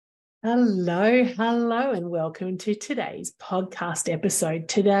Hello, and welcome to today's podcast episode.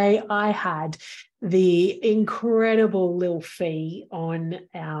 Today, I had the incredible Lil Fee on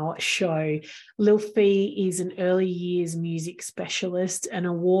our show. Lil Fee is an early years music specialist, an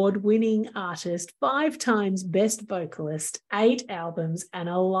award-winning artist, 5 times best vocalist, 8 albums, and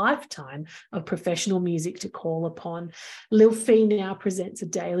a lifetime of professional music to call upon. Lil Fee now presents a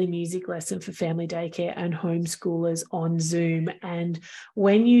daily music lesson for family daycare and homeschoolers on Zoom. And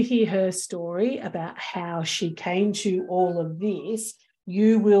when you hear her story about how she came to all of this,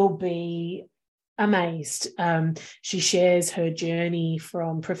 you will be amazed. She shares her journey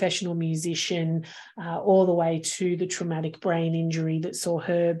from professional musician all the way to the traumatic brain injury that saw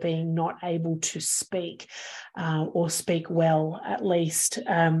her being not able to speak or speak well, at least,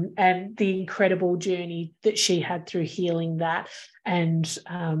 and the incredible journey that she had through healing that and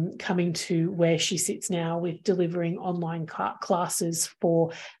coming to where she sits now with delivering online classes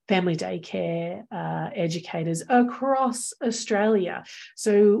for family daycare educators across Australia.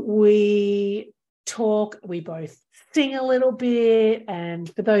 So we both sing a little bit,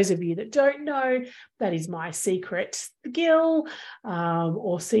 and for those of you that don't know, that is my secret skill,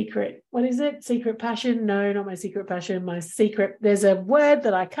 or secret, what is it? Secret passion? No, not my secret passion. My secret, there's a word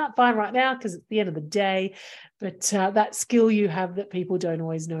that I can't find right now because it's the end of the day, but that skill you have that people don't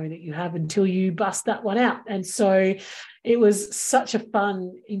always know that you have until you bust that one out. And so it was such a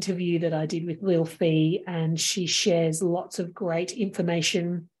fun interview that I did with Lil Fee, and she shares lots of great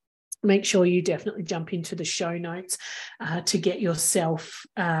information. Make sure you definitely jump into the show notes to get yourself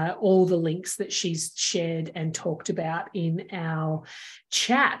all the links that she's shared and talked about in our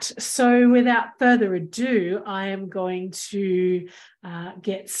chat. So without further ado, I am going to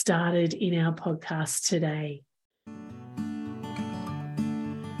get started in our podcast today.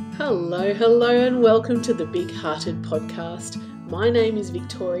 Hello, and welcome to the Big Hearted Podcast. My name is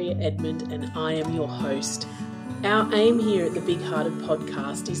Victoria Edmund, and I am your host. Our aim here at the Big Hearted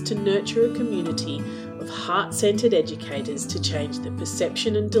Podcast is to nurture a community of heart-centred educators to change the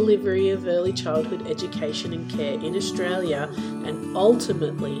perception and delivery of early childhood education and care in Australia and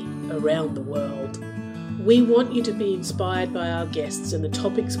ultimately around the world. We want you to be inspired by our guests and the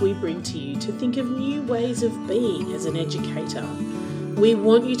topics we bring to you to think of new ways of being as an educator. We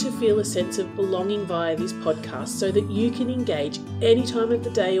want you to feel a sense of belonging via this podcast so that you can engage any time of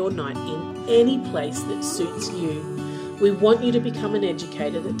the day or night in any place that suits you. We want you to become an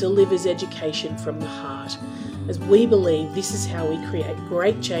educator that delivers education from the heart, as we believe this is how we create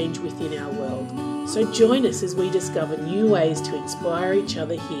great change within our world. So join us as we discover new ways to inspire each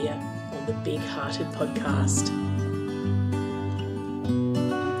other here on the Big Hearted Podcast.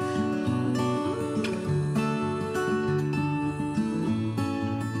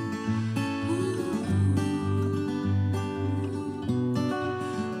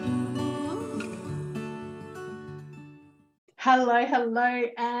 Hello,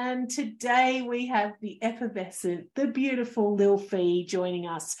 and today we have the effervescent, the beautiful Lil Fee joining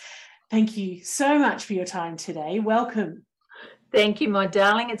us. Thank you so much for your time today. Welcome. Thank you, my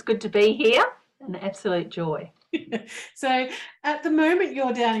darling. It's good to be here. An absolute joy. So at the moment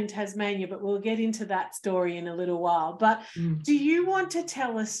you're down in Tasmania, but we'll get into that story in a little while. But do you want to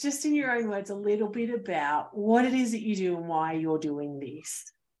tell us, just in your own words, a little bit about what it is that you do and why you're doing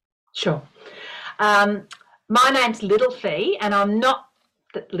this? Sure. My name's Little Fee, and I'm not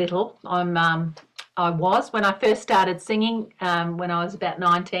little. I was when I first started singing when I was about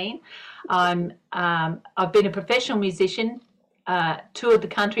 19. I've been a professional musician, toured the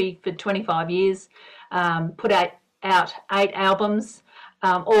country for 25 years, put out 8 albums,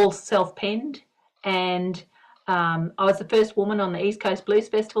 all self-penned, and I was the first woman on the East Coast Blues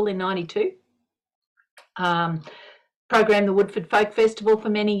Festival in 92. Programmed the Woodford Folk Festival for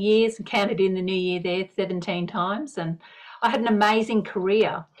many years and counted in the New Year there 17 times, and I had an amazing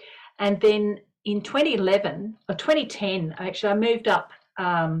career. And then in 2011 or 2010, actually, I moved up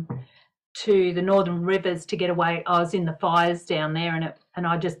to the Northern Rivers to get away. I was in the fires down there, and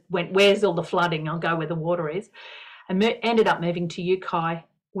I just went, where's all the flooding? I'll go where the water is. And ended up moving to Yukai,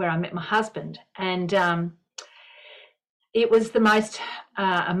 where I met my husband. And it was the most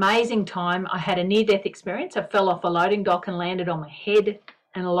amazing time. I had a near-death experience. I fell off a loading dock and landed on my head,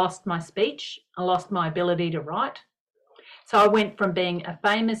 and I lost my speech. I lost my ability to write. So I went from being a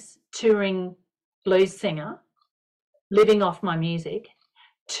famous touring blues singer, living off my music,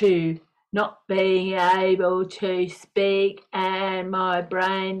 to not being able to speak, and my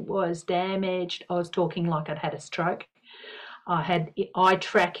brain was damaged. I was talking like I'd had a stroke. I had eye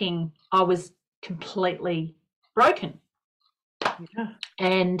tracking. I was completely broken. Yeah.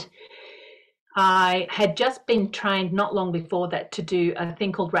 And I had just been trained not long before that to do a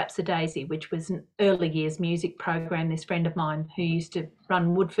thing called Rhapsody, which was an early years music program. This friend of mine who used to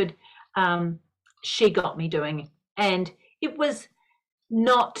run Woodford, she got me doing, and it was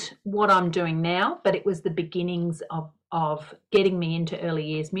not what I'm doing now, but it was the beginnings of getting me into early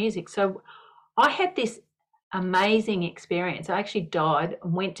years music. So I had this amazing experience. I actually died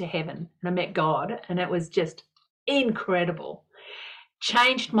and went to heaven and I met God, and it was just incredible.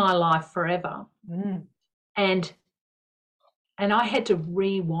 Changed my life forever. Mm. And I had to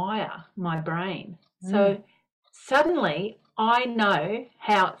rewire my brain. So suddenly I know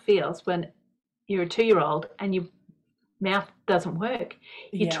how it feels when you're a 2-year-old and your mouth doesn't work.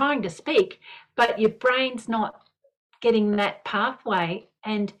 You're trying to speak, but your brain's not getting that pathway.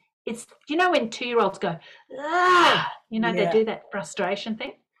 And it's, you know, when 2-year-olds go, ah, you know, they do that frustration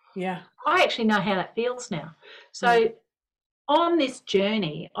thing. Yeah. I actually know how that feels now. So on this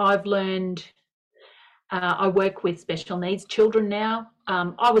journey, I've learned, I work with special needs children now.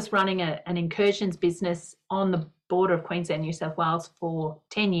 I was running an incursions business on the border of Queensland, New South Wales for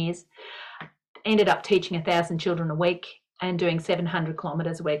 10 years. Ended up teaching 1,000 children a week and doing 700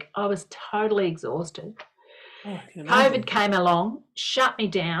 kilometres a week. I was totally exhausted. COVID came along, shut me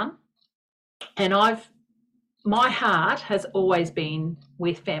down, and my heart has always been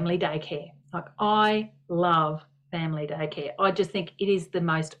with family daycare. Like, I love family daycare. I just think it is the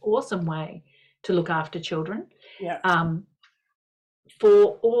most awesome way to look after children.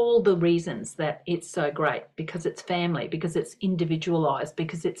 For all the reasons that it's so great, because it's family, because it's individualised,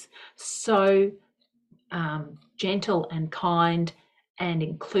 because it's so gentle and kind and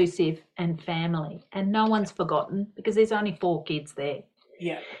inclusive and family, and no one's forgotten because there's only 4 kids there.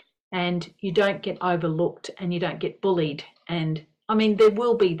 And you don't get overlooked and you don't get bullied. And I mean, there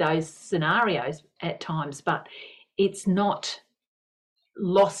will be those scenarios at times, but it's not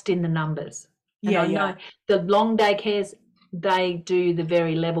lost in the numbers. And I know the long daycares, they do the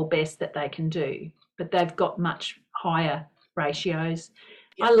very level best that they can do, but they've got much higher ratios.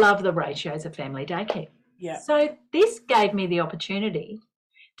 I love the ratios of family daycare. So this gave me the opportunity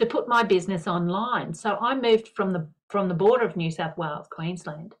to put my business online. So I moved from the border of New South Wales,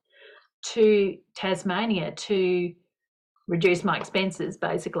 Queensland, to Tasmania to reduce my expenses,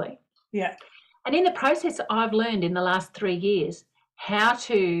 basically. And in the process, I've learned in the last 3 years how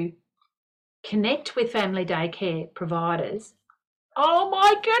to connect with family daycare providers. Oh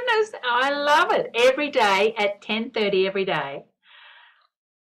my goodness, I love it. Every day at 10:30 every day,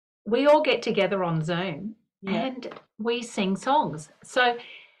 we all get together on Zoom and we sing songs. So,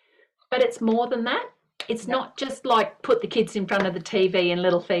 but it's more than that. It's not just like put the kids in front of the TV and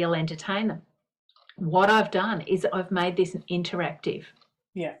little feel entertain them. What I've done is I've made this an interactive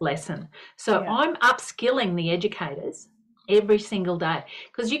lesson. So I'm upskilling the educators every single day,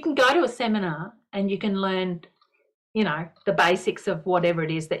 because you can go to a seminar and you can learn, you know, the basics of whatever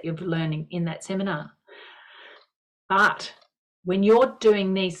it is that you're learning in that seminar. But when you're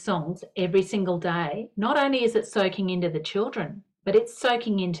doing these songs every single day, not only is it soaking into the children, but it's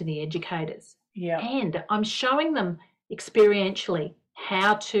soaking into the educators. And I'm showing them experientially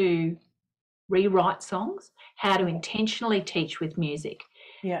how to rewrite songs, how to intentionally teach with music.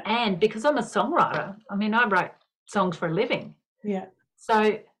 And because I'm a songwriter, I mean, I write songs for a living.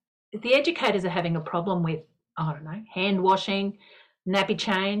 So the educators are having a problem with, I don't know, hand washing, nappy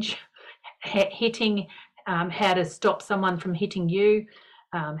change, hitting, how to stop someone from hitting you,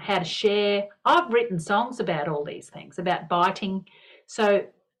 how to share. I've written songs about all these things, about biting. So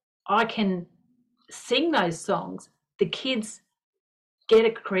I can sing those songs. The kids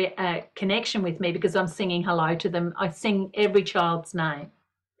get a connection with me because I'm singing hello to them. I sing every child's name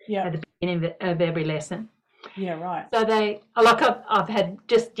at the beginning of every lesson. So I've had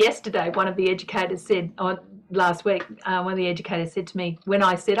just yesterday, one of the educators said, last week, one of the educators said to me, when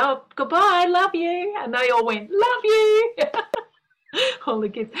I said, oh, goodbye, love you, and they all went, love you, all the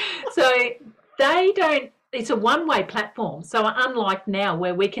kids. So it's a one-way platform. So unlike now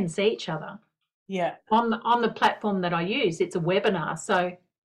where we can see each other, on the platform that I use, it's a webinar. So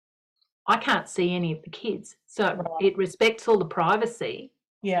I can't see any of the kids. So it respects all the privacy.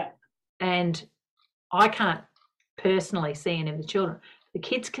 And I can't personally see any of the children. The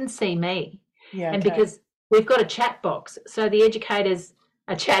kids can see me. And because we've got a chat box, so the educators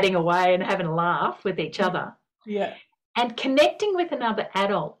are chatting away and having a laugh with each other. And connecting with another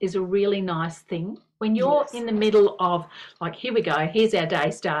adult is a really nice thing. When you're in the middle of, like, here we go, here's our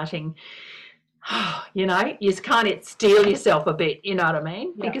day starting, you know, you kind of steel yourself a bit, you know what I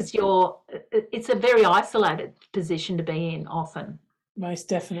mean? Because it's a very isolated position to be in often. Most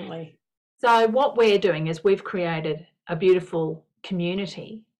definitely. So what we're doing is we've created a beautiful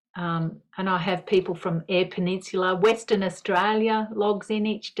community and I have people from Eyre Peninsula, Western Australia logs in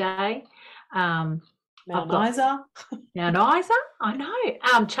each day. Mount I've got Isa. Mount Isa, I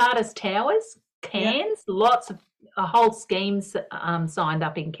know. Charters Towers, Cairns, a whole scheme's signed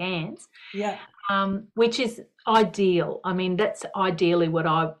up in Cairns. Yeah. Which is ideal. I mean, that's ideally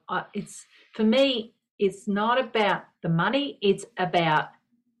what it's for me. It's not about the money. It's about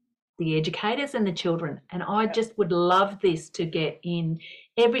the educators and the children. And I just would love this to get in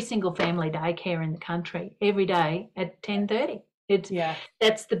every single family daycare in the country every day at 10:30.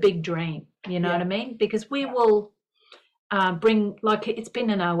 That's the big dream. You know what I mean? Because we will bring, like, it's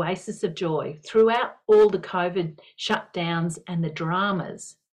been an oasis of joy throughout all the COVID shutdowns and the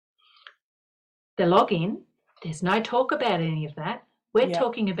dramas. The login, there's no talk about any of that. We're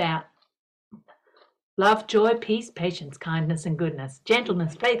talking about love, joy, peace, patience, kindness, and goodness,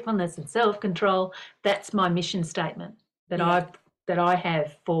 gentleness, faithfulness, and self-control. That's my mission statement that I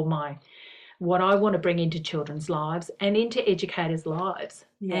have for what I want to bring into children's lives and into educators' lives.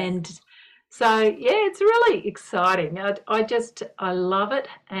 Yes. And so, it's really exciting. I love it.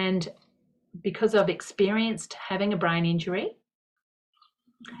 And because I've experienced having a brain injury,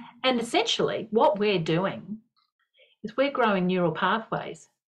 and essentially what we're doing is we're growing neural pathways.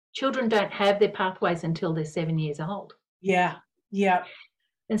 Children don't have their pathways until they're 7 years old. Yeah, yeah.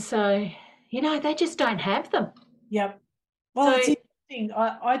 And so, they just don't have them. Yep. Well, it's interesting.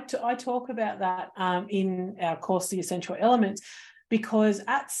 I talk about that in our course, The Essential Elements, because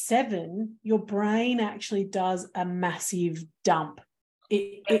at 7, your brain actually does a massive dump.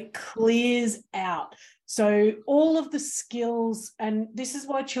 It clears out. So all of the skills, and this is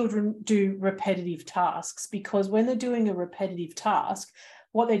why children do repetitive tasks, because when they're doing a repetitive task,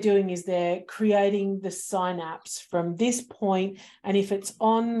 what they're doing is they're creating the synapse from this point. And if it's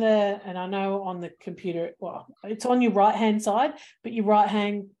and I know on the computer, well, it's on your right-hand side, but your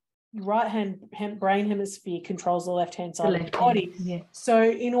right-hand brain hemisphere controls the left-hand side of the body. Yeah. So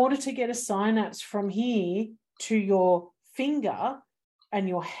in order to get a synapse from here to your finger and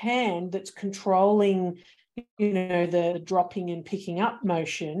your hand that's controlling, the dropping and picking up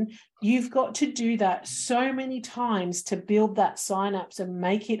motion, you've got to do that so many times to build that synapse and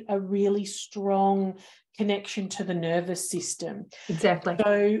make it a really strong connection to the nervous system. Exactly.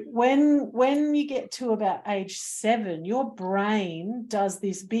 So when you get to about age 7, your brain does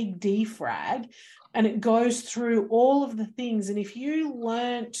this big defrag and it goes through all of the things. And if you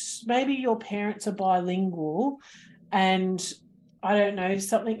maybe your parents are bilingual and I don't know,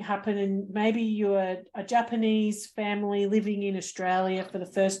 something happened and maybe you're a Japanese family living in Australia for the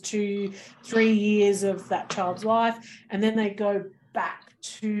first 2-3 years of that child's life, and then they go back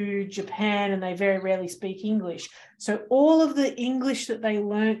to Japan and they very rarely speak English. So all of the English that they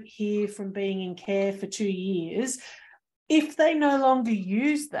learnt here from being in care for 2 years, if they no longer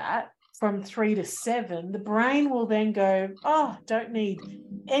use that from 3 to 7, the brain will then go, don't need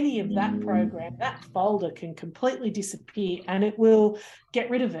any of that program. That folder can completely disappear and it will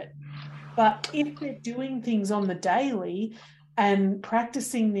get rid of it. But if they're doing things on the daily and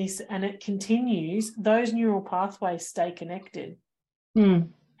practicing this and it continues, those neural pathways stay connected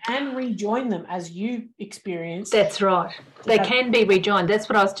and rejoin them as you experience. That's right. They can be rejoined. That's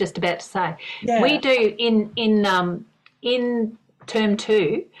what I was just about to say. Yeah. We do in term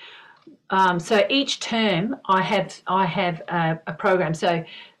 2. So each term I have a program. So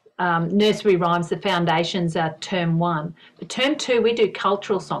nursery rhymes, the foundations are term 1. But term 2, we do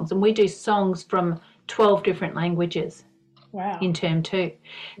cultural songs and we do songs from 12 different languages. Wow. In term 2.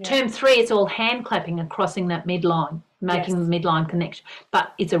 Yeah. Term 3, it's all hand clapping and crossing that midline, making the midline connection.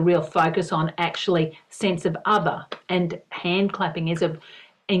 But it's a real focus on actually sense of other, and hand clapping is an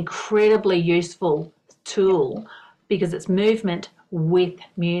incredibly useful tool because it's movement with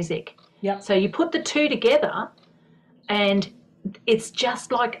music. Yep. So you put the 2 together and it's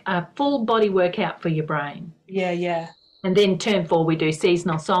just like a full body workout for your brain. Yeah, yeah. And then term 4, we do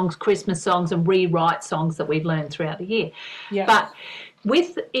seasonal songs, Christmas songs, and rewrite songs that we've learned throughout the year. Yeah. But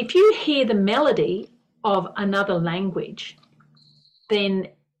if you hear the melody of another language, then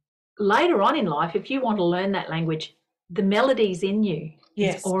later on in life, if you want to learn that language, the melody's in you.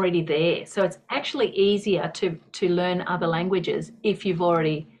 Yes. It's already there. So it's actually easier to learn other languages if you've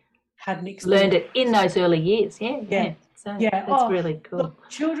already learned it in those early years. Yeah. So that's really cool. Look,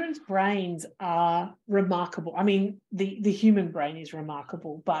 children's brains are remarkable. I mean, the human brain is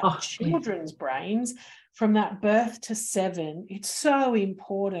remarkable, but children's brains from that birth to 7, it's so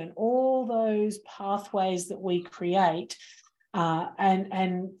important. All those pathways that we create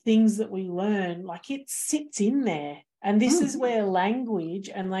and things that we learn, like it sits in there And this is where language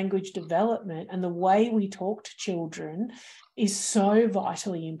and language development and the way we talk to children is so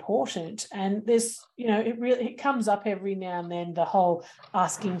vitally important. And there's, it comes up every now and then, the whole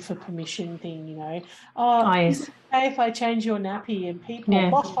asking for permission thing, yes. is it okay if I change your nappy? And people,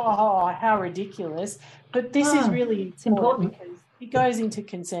 how ridiculous. But this is really important because it goes into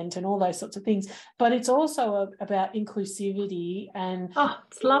consent and all those sorts of things. But it's also about inclusivity and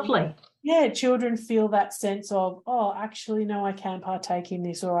it's lovely. Yeah, children feel that sense of, actually, no, I can partake in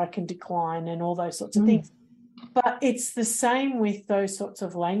this, or I can decline, and all those sorts of things. But it's the same with those sorts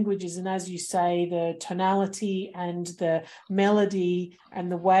of languages. And as you say, the tonality and the melody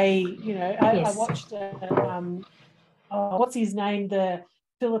and the way, I watched, what's his name? The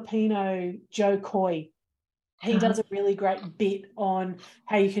Filipino Joe Coy. He does a really great bit on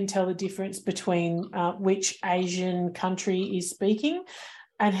how you can tell the difference between which Asian country is speaking.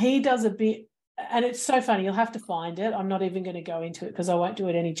 And he does a bit, and it's so funny, you'll have to find it. I'm not even going to go into it because I won't do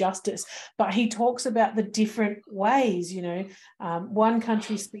it any justice. But he talks about the different ways, one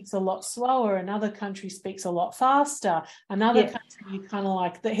country speaks a lot slower, another country speaks a lot faster, another country you kind of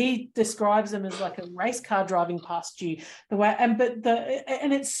like that. He describes them as like a race car driving past you. And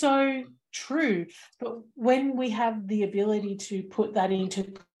it's so true. But when we have the ability to put that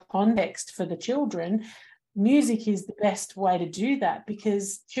into context for the children, music is the best way to do that,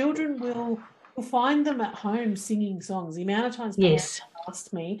 because children will find them at home singing songs. The amount of times parents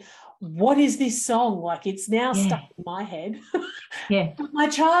asked me, what is this song? Like, it's now stuck in my head. My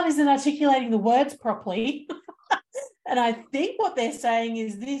child isn't articulating the words properly. And I think what they're saying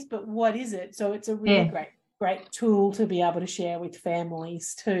is this, but what is it? So it's a really great tool to be able to share with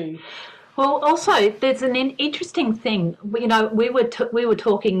families too. Well, also, there's an interesting thing. We were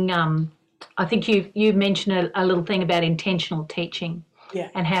talking, I think you mentioned a little thing about intentional teaching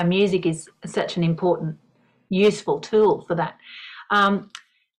and how music is such an important, useful tool for that.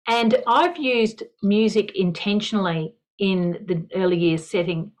 And I've used music intentionally in the early years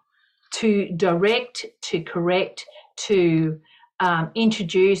setting to direct, to correct, to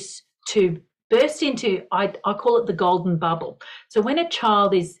introduce, to burst into, I call it the golden bubble. So when a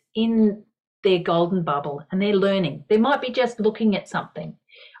child is in their golden bubble and they're learning, they might be just looking at something.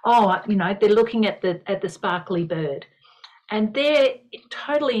 They're looking at the sparkly bird and they're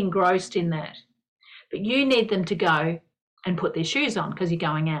totally engrossed in that. But you need them to go and put their shoes on because you're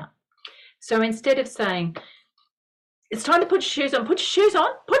going out. So instead of saying, it's time to put your shoes on, put your shoes on,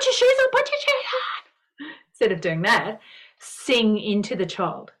 put your shoes on, put your shoes on. Instead of doing that, sing into the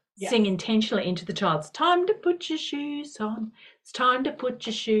child. Sing intentionally into the child. It's time to put your shoes on. It's time to put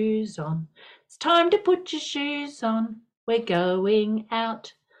your shoes on. It's time to put your shoes on. We're going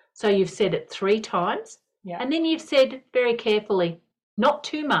out. So you've said it 3 times. And then you've said very carefully, not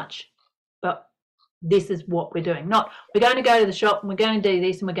too much, but this is what we're doing. Not, we're going to go to the shop and we're going to do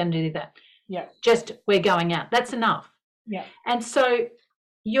this and we're going to do that. Just, we're going out. That's enough. And so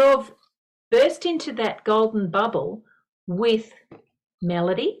you've burst into that golden bubble with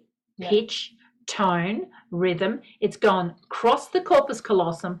melody, pitch, tone, rhythm. It's gone across the corpus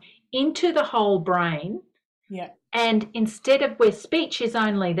callosum into the whole brain. And instead of where speech is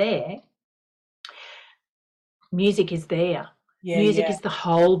only there, music is there. Music is the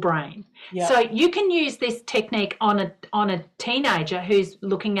whole brain. So you can use this technique on a teenager who's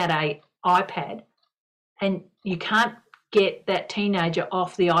looking at a iPad, and you can't get that teenager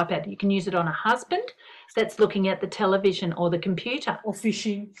off the iPad. You can use it on a husband that's looking at the television or the computer. Or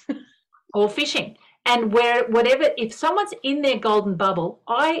fishing. And whatever, if someone's in their golden bubble,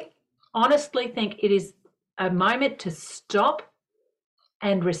 I honestly think it is a moment to stop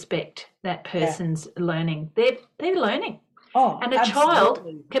and respect that person's learning. They're learning. And a child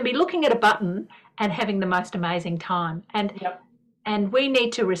can be looking at a button and having the most amazing time. And we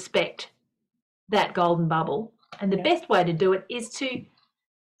need to respect that golden bubble. And the best way to do it is to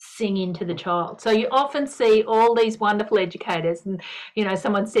sing into the child. So you often see all these wonderful educators, and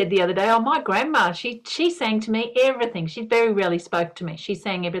someone said the other day, my grandma, she sang to me everything. She very rarely spoke to me. She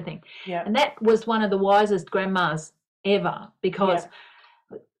sang everything. And that was one of the wisest grandmas ever, because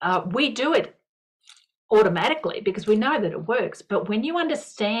we do it automatically because we know that it works. But when you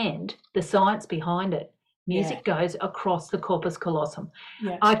understand the science behind it, music goes across the corpus callosum.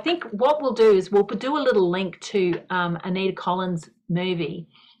 I think what we'll do is we'll do a little link to Anita Collins' movie.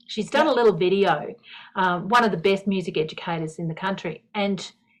 She's done a little video, one of the best music educators in the country. And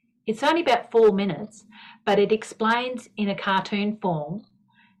it's only about 4 minutes, but it explains in a cartoon form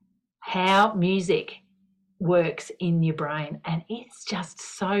how music works in your brain. And it's just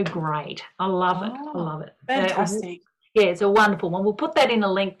so great. I love it. I love it. Fantastic. Yeah, it's a wonderful one. We'll put that in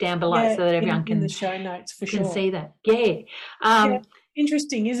a link down below Yeah, so that everyone in the show notes for can sure. see that. Yeah. Yeah,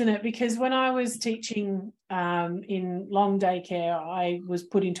 interesting, isn't it? Because when I was teaching in long daycare, I was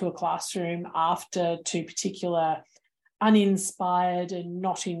put into a classroom after two particular uninspired and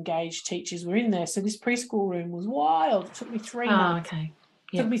not engaged teachers were in there. So this preschool room was wild. It took me 3 months. Okay.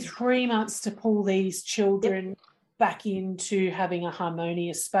 It took me 3 months to pull these children back into having a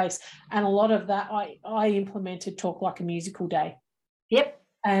harmonious space. And a lot of that I implemented Talk Like a Musical Day. Yep.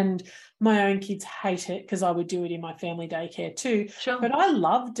 And my own kids hate it because I would do it in my family daycare too. Sure. But I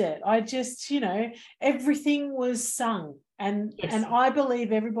loved it. I just, everything was sung. And I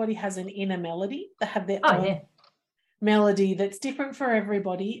believe everybody has an inner melody. They have their own melody that's different for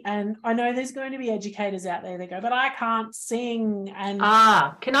everybody. And I know there's going to be educators out there that go, but I can't sing. And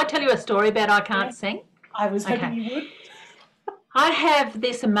can I tell you a story about I can't sing? I was hoping you would. I have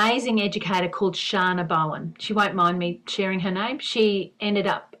this amazing educator called Shana Bowen. She won't mind me sharing her name. She ended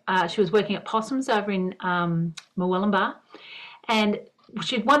up, she was working at Possums over in Murwillumbah, and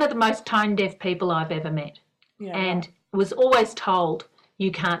she's one of the most tone-deaf people I've ever met, and was always told,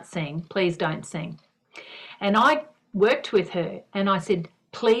 you can't sing, please don't sing. And I worked with her and I said,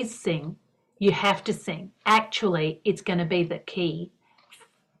 please sing, you have to sing. Actually, it's going to be the key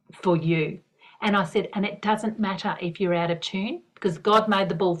for you. And I said, and it doesn't matter if you're out of tune because God made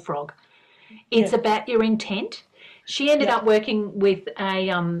the bullfrog. It's about your intent. She ended up working with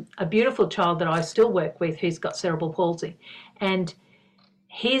a beautiful child that I still work with who's got cerebral palsy. And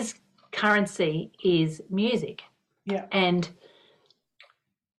his currency is music. Yeah. And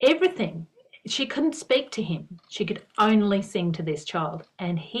everything. She couldn't speak to him. She could only sing to this child.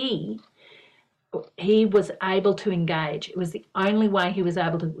 And he was able to engage. It was the only way he was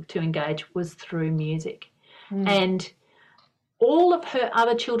able to engage was through music. And all of her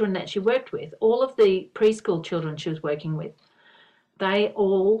other children that she worked with, all of the preschool children she was working with, they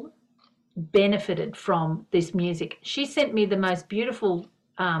all benefited from this music. She sent me the most beautiful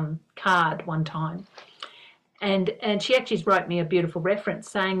card one time. And she actually wrote me a beautiful reference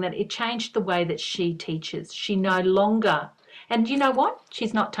saying that it changed the way that she teaches. She no longer, and you know what?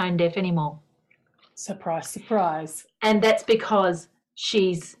 She's not tone deaf anymore. Surprise, surprise. And that's because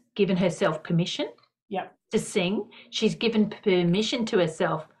she's given herself permission to sing. She's given permission to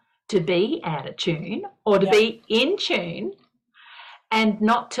herself to be out of tune or to be in tune and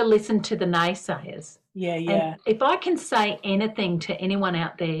not to listen to the naysayers. And if I can say anything to anyone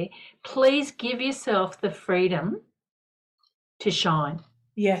out there, please give yourself the freedom to shine.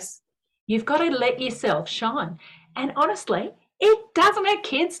 Yes. You've got to let yourself shine. And honestly, it doesn't matter.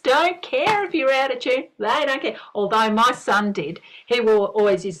 Kids don't care if you're out of tune. They don't care. Although my son did. He will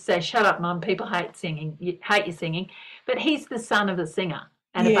always used to say, shut up, Mum, people hate singing. You hate your singing. But he's the son of a singer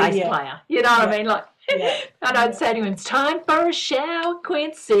and a bass player. You know what I mean? Like, and I'd say to him, it's time for a shower,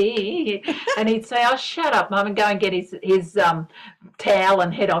 Quincy. And he'd say, oh, shut up, Mum, and go and get his towel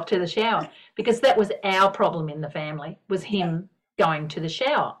and head off to the shower. Because that was our problem in the family, was him going to the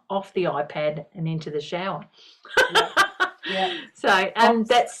shower, off the iPad and into the shower. So, and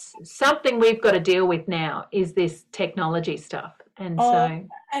that's something we've got to deal with now is this technology stuff. And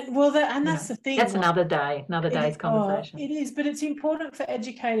that's the thing. That's another day's conversation. It is, but it's important for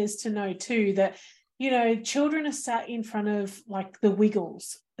educators to know too that, children are sat in front of like the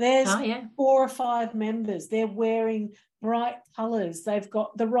Wiggles. There's 4 or 5 members. They're wearing bright colours. They've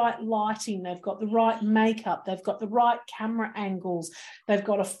got the right lighting. They've got the right makeup. They've got the right camera angles. They've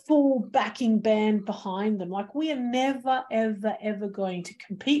got a full backing band behind them. Like, we are never, ever, ever going to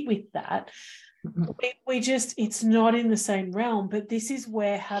compete with that. We just, it's not in the same realm, but this is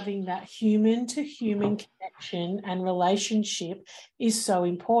where having that human to human connection and relationship is so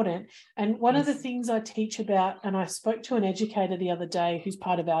important. And one of the things I teach about, and I spoke to an educator the other day who's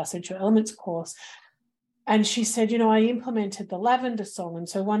part of our Essential Elements course, and she said, I implemented the lavender song. And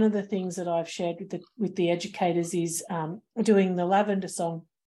so one of the things that I've shared with the educators is doing the lavender song.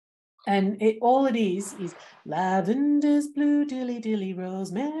 And all it is lavender's blue, dilly dilly,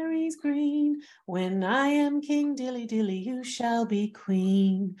 rosemary's green. When I am king, dilly dilly, you shall be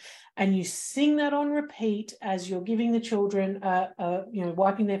queen. And you sing that on repeat as you're giving the children,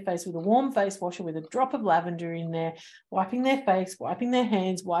 wiping their face with a warm face washer with a drop of lavender in there, wiping their face, wiping their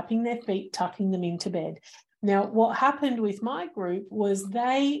hands, wiping their feet, tucking them into bed. Now, what happened with my group was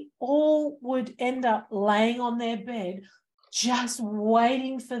they all would end up laying on their bed just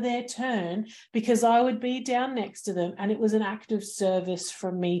waiting for their turn, because I would be down next to them and it was an act of service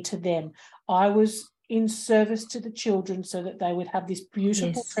from me to them. I was in service to the children so that they would have this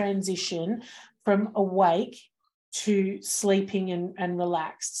beautiful transition from awake to sleeping and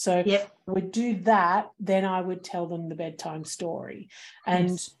relaxed. So Yep. I would do that, then I would tell them the bedtime story.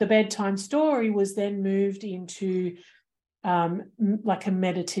 And Yes. the bedtime story was then moved into like a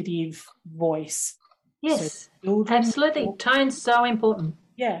meditative voice. Yes, So children, absolutely. Tone's so important.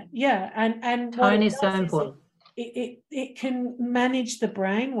 yeah, and what Tone it is so does is important. it can manage the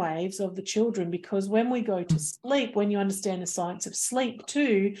brain waves of the children, because when we go to sleep, when you understand the science of sleep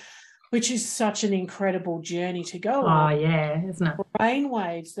too, which is such an incredible journey to go Oh, on, yeah, isn't it? brain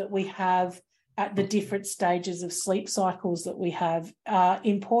waves that we have at the different stages of sleep cycles that we have are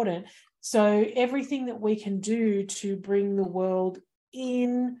important. So everything that we can do to bring the world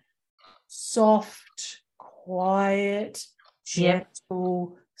in soft, quiet, Yep.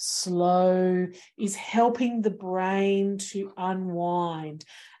 gentle, slow, is helping the brain to unwind.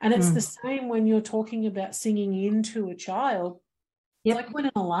 And it's the same when you're talking about singing into a child. It's Yep. like when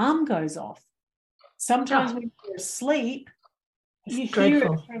an alarm goes off. Sometimes when you're asleep, you hear it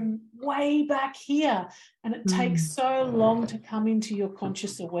dreadful. from way back here, and it takes so long to come into your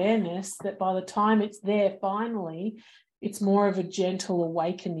conscious awareness that by the time it's there finally, it's more of a gentle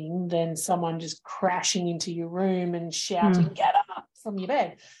awakening than someone just crashing into your room and shouting, get up from your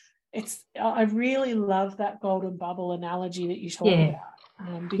bed. I really love that golden bubble analogy that you talk Yeah.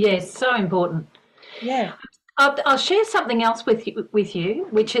 about. Yeah, it's so important. Yeah. I'll share something else with you,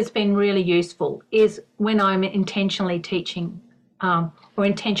 which has been really useful, is when I'm intentionally teaching or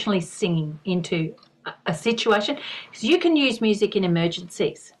intentionally singing into a situation. Because you can use music in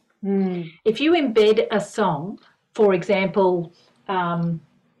emergencies. If you embed a song, for example,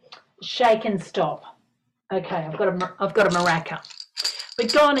 shake and stop. Okay, I've got a maraca. We're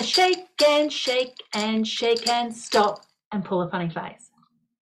gonna shake and shake and shake and stop and pull a funny face.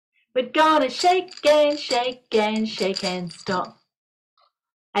 We're gonna shake and shake and shake and stop.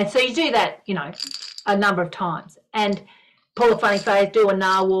 And so you do that, a number of times, and pull a funny face, do a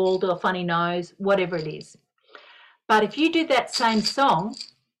narwhal, do a funny nose, whatever it is. But if you do that same song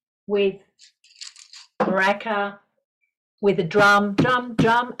with maraca, with a drum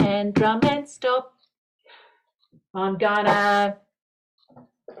and stop, I'm gonna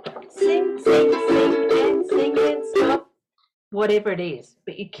sing and stop, whatever it is.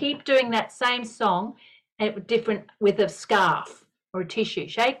 But you keep doing that same song with a scarf or a tissue.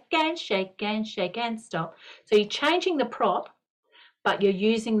 Shake and shake and shake and stop. So you're changing the prop, but you're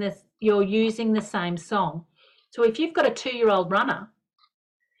using the same song. So if you've got a 2-year-old runner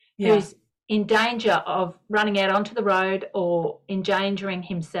who's in danger of running out onto the road or endangering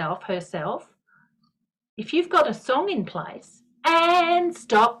himself, herself, if you've got a song in place and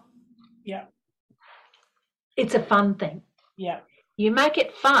stop, it's a fun thing. You make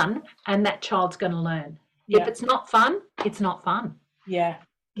it fun and that child's going to learn. If it's not fun, it's not fun. I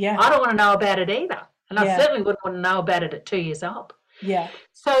don't want to know about it either. And I certainly wouldn't want to know about it at 2 years old.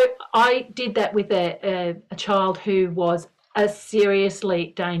 So I did that with a child who was a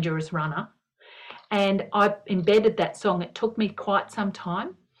seriously dangerous runner, and I embedded that song. It took me quite some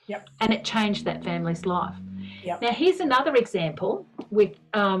time, and it changed that family's life. Now, here's another example with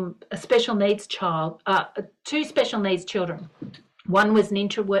a special needs child, 2 special needs children. One was an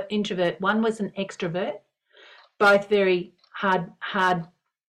introvert, one was an extrovert, both very hard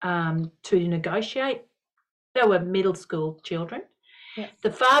to negotiate. They were middle school children.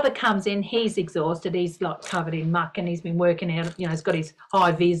 The father comes in, he's exhausted, he's like covered in muck, and he's been working out, he's got his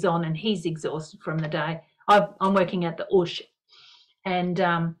high vis on, and he's exhausted from the day. I'm working at the USH, and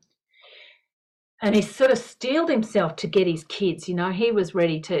he sort of steeled himself to get his kids. He was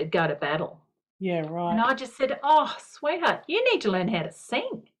ready to go to battle. Right. And I just said, oh, sweetheart, you need to learn how to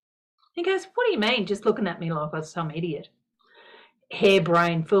sing. He goes, what do you mean? Just looking at me like I was some idiot. Hair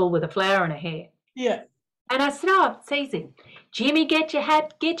brain full with a flower in her hair. And I said, oh, it's easy. Jimmy, get your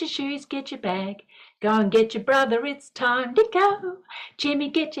hat, get your shoes, get your bag. Go and get your brother, it's time to go. Jimmy,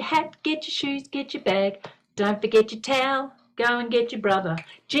 get your hat, get your shoes, get your bag. Don't forget your towel, go and get your brother.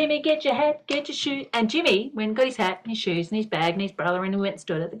 Jimmy, get your hat, get your shoes. And Jimmy went and got his hat and his shoes and his bag and his brother, and he went and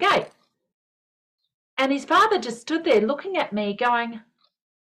stood at the gate. And his father just stood there looking at me going,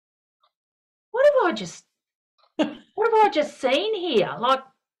 what have I just seen here? Like,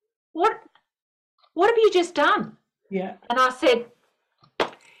 what have you just done? And I said,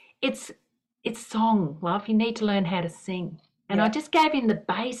 it's song, love. You need to learn how to sing. And I just gave him the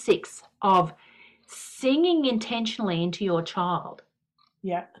basics of singing intentionally into your child.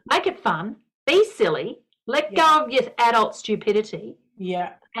 Make it fun. Be silly. Let go of your adult stupidity.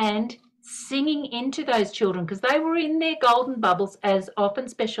 And singing into those children, because they were in their golden bubbles, as often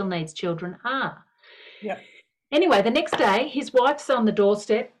special needs children are. Anyway, the next day, his wife's on the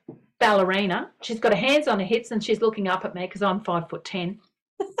doorstep, ballerina. She's got her hands on her hips and she's looking up at me because I'm 5'10".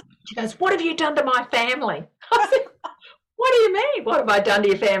 She goes, "What have you done to my family?" I said, "What do you mean? What have I done to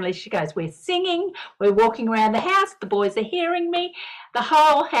your family?" She goes, "We're singing, we're walking around the house, the boys are hearing me. The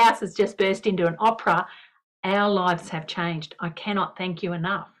whole house has just burst into an opera. Our lives have changed. I cannot thank you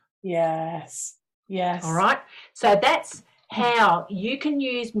enough." Yes. Yes. All right. So that's how you can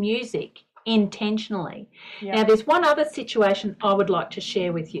use music intentionally. Yeah. Now, there's one other situation I would like to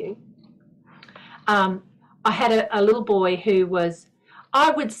share with you. I had a little boy who was,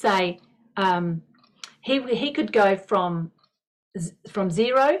 I would say, he could go from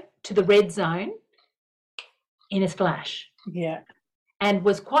 0 to the red zone in a flash. Yeah. And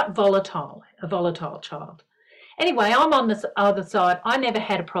was quite volatile, a volatile child. Anyway, I'm on the other side. I never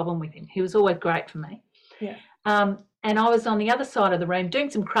had a problem with him. He was always great for me. Yeah. And I was on the other side of the room doing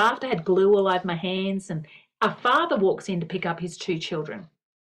some craft. I had glue all over my hands, and a father walks in to pick up his 2 children.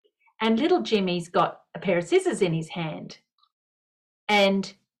 And little Jimmy's got a pair of scissors in his hand.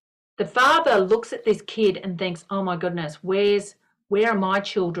 And the father looks at this kid and thinks, "Oh my goodness, where are my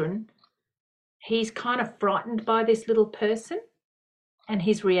children?" He's kind of frightened by this little person and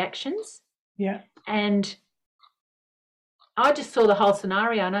his reactions. Yeah. And I just saw the whole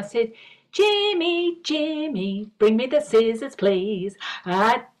scenario and I said, "Jimmy, Jimmy, bring me the scissors, please.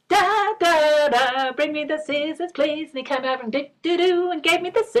 Ah, da, da, da, bring me the scissors, please." And he came over and do and gave me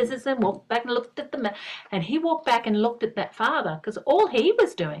the scissors and walked back and looked at the and he walked back and looked at that father because all he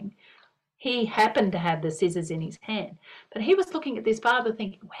was doing, he happened to have the scissors in his hand, but he was looking at this father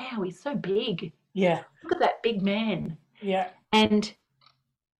thinking, "Wow, he's so big. Yeah. Look at that big man." Yeah. And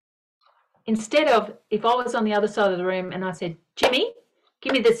instead of, if I was on the other side of the room and I said, "Jimmy,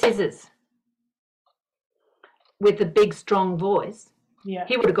 give me the scissors," with a big, strong voice, Yeah.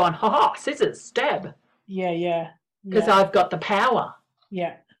 he would have gone, "Ha ha, scissors, stab." Yeah. Yeah. Because I've got the power.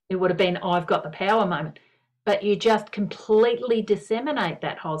 Yeah. It would have been, I've got the power moment. But you just completely disseminate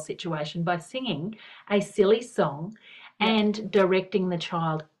that whole situation by singing a silly song and directing the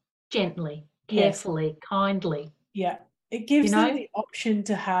child gently, carefully, kindly. Yeah. It gives them the option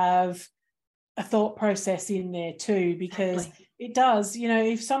to have a thought process in there too, because it does,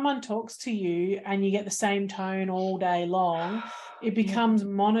 if someone talks to you and you get the same tone all day long, it becomes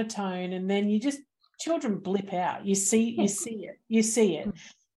monotone, and then children blip out. You see it.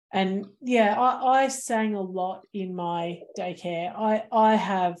 And I sang a lot in my daycare. I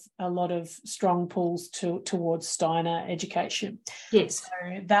have a lot of strong pulls towards Steiner education. Yes.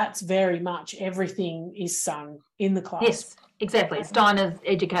 So that's very much everything is sung in the class. Yes, exactly. Steiner's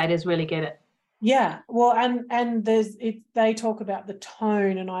educators really get it. Yeah, well, and they talk about the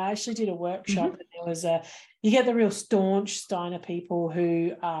tone, and I actually did a workshop, and there was you get the real staunch Steiner people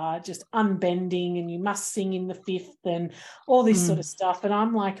who are just unbending, and you must sing in the fifth and all this sort of stuff, and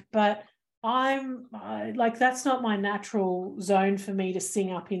I'm like, but I'm like, that's not my natural zone for me to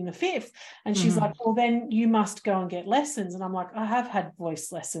sing up in the fifth. And she's like, "Well, then you must go and get lessons." And I'm like, "I have had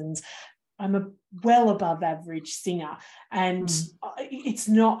voice lessons. I'm a well above average singer, and it's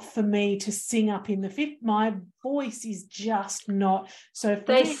not for me to sing up in the fifth. My voice is just not." So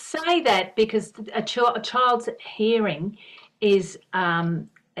they say that because a child's hearing is they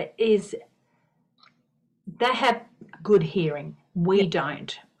have good hearing. We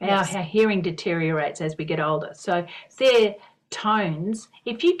don't. Yes. Our hearing deteriorates as we get older. So their tones,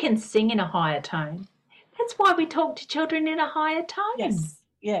 if you can sing in a higher tone, that's why we talk to children in a higher tone. Yes.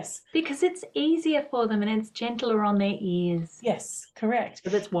 Yes. Because it's easier for them and it's gentler on their ears. Yes, correct. So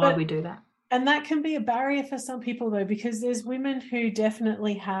that's why we do that. And that can be a barrier for some people, though, because there's women who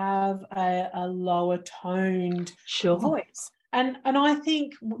definitely have a lower toned voice. And I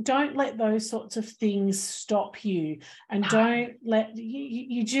think don't let those sorts of things stop you, and don't let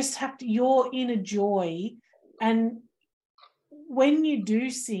you just have to, you're in a joy. And when you do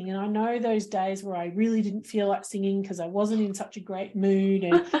sing, and I know those days where I really didn't feel like singing because I wasn't in such a great mood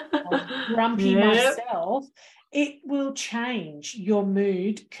and I was grumpy myself, it will change your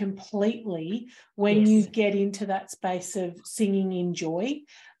mood completely when you get into that space of singing in joy.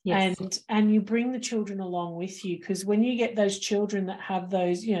 Yes. And you bring the children along with you, because when you get those children that have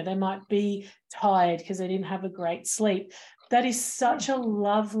those, they might be tired because they didn't have a great sleep. That is such a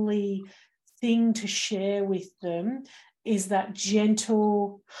lovely thing to share with them, is that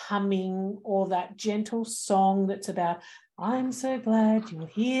gentle humming or that gentle song that's about, "I'm so glad you're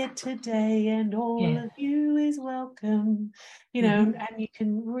here today and all of you is welcome," and you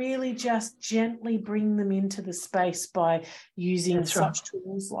can really just gently bring them into the space by using such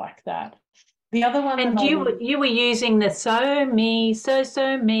tools like that. The other one, and you were using the so me,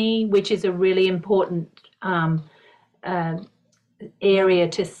 which is a really important area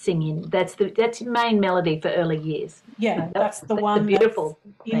to sing in. That's your main melody for early years. Yeah, So that's the one beautiful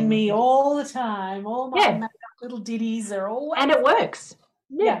that's in me all the time. All my made up little ditties are always, and it works.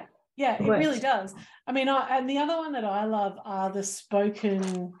 Yeah, it works. really does. I mean, and the other one that I love are the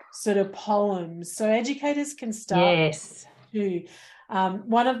spoken sort of poems. So educators can start to.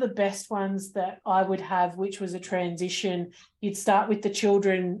 One of the best ones that I would have, which was a transition, you'd start with the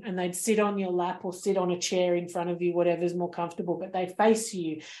children and they'd sit on your lap or sit on a chair in front of you, whatever's more comfortable, but they face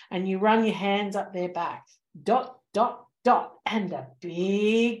you and you run your hands up their back. Dot, dot, dot, and a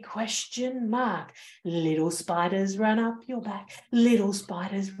big question mark. Little spiders run up your back. Little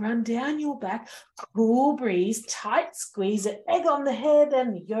spiders run down your back. Cool breeze, tight squeeze, an egg on the head,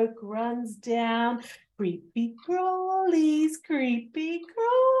 and the yolk runs down. Creepy crawlies, creepy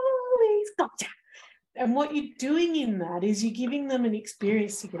crawlies. Gotcha. And what you're doing in that is you're giving them an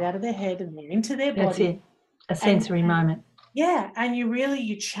experience to get out of their head and they're into their body. That's it. A sensory moment. Yeah, and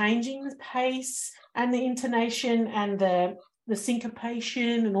you're changing the pace and the intonation and the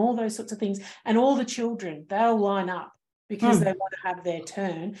syncopation and all those sorts of things. And all the children, they'll line up because they want to have their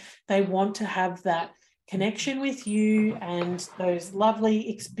turn. They want to have that connection with you and those lovely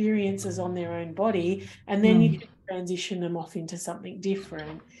experiences on their own body. And then you can transition them off into something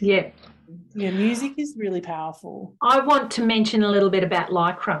different. Yeah. Yeah, music is really powerful. I want to mention a little bit about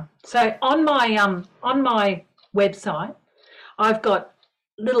Lycra. So on my website, I've got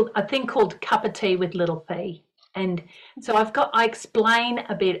a thing called Cup of Tea with Little Fee. And so I explain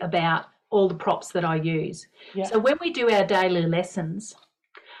a bit about all the props that I use. Yeah. So when we do our daily lessons,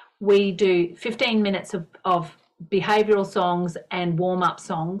 we do 15 minutes of behavioural songs and warm-up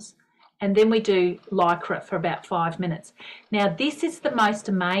songs, and then we do Lycra for about 5 minutes. Now, this is the most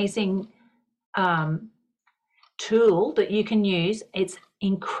amazing tool that you can use. It's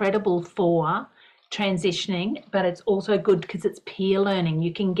incredible for transitioning, but it's also good because it's peer learning.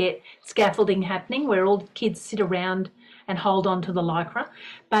 You can get scaffolding happening where all the kids sit around and hold on to the Lycra,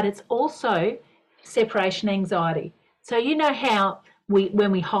 but it's also separation anxiety. So you know how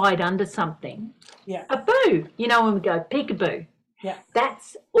when we hide under something, a boo, when we go peekaboo,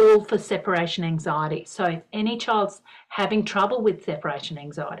 that's all for separation anxiety. So if any child's having trouble with separation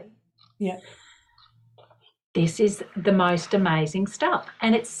anxiety, this is the most amazing stuff.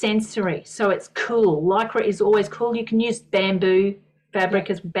 And it's sensory, so it's cool. Lycra is always cool. You can use bamboo fabric,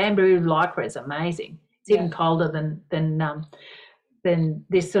 as bamboo Lycra is amazing. It's even colder than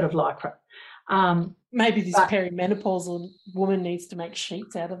this sort of Lycra. Maybe this perimenopausal woman needs to make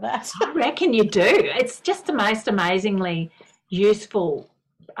sheets out of that. I reckon you do. It's just the most amazingly useful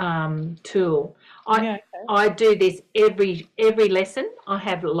tool. I do this every lesson. I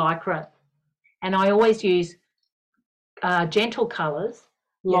have Lycra, and I always use gentle colours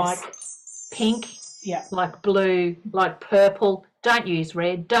like pink, like blue, like purple. Don't use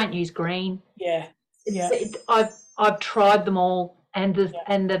red. Don't use green. I've tried them all. And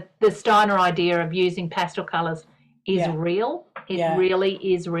the Steiner idea of using pastel colours is real. It really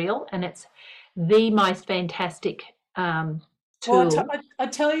is real, and it's the most fantastic tool. Well, I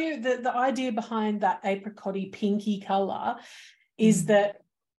tell you, the idea behind that apricot-y pinky colour is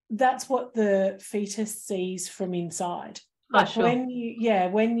that's what the fetus sees from inside. Like when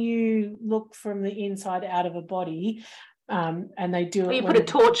you look from the inside out of a body, and they do it. You put a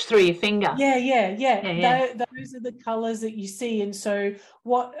torch through your finger. Those are the colours that you see. And so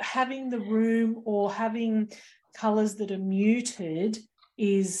having the room or having colours that are muted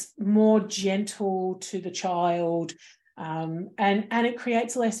is more gentle to the child, and it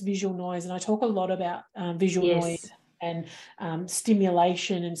creates less visual noise. And I talk a lot about visual noise and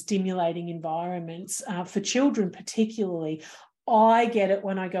stimulation and stimulating environments for children particularly. I get it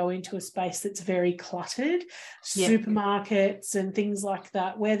when I go into a space that's very cluttered, supermarkets and things like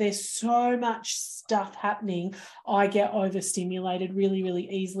that, where there's so much stuff happening. I get overstimulated really, really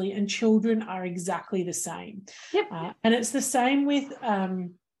easily, and children are exactly the same. And it's the same with,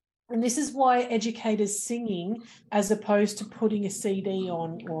 and this is why educators singing as opposed to putting a CD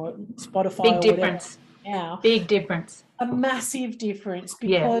on or Spotify. Big difference. Now, big difference. A massive difference,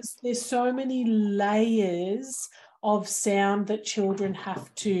 because there's so many layers of sound that children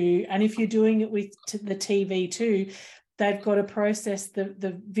have to, and if you're doing it with the TV too, they've got to process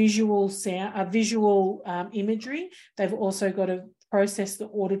the visual sound, visual imagery. They've also got to process the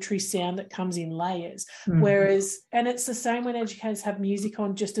auditory sound that comes in layers. Whereas, and it's the same when educators have music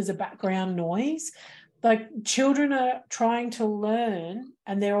on just as a background noise. Like, children are trying to learn,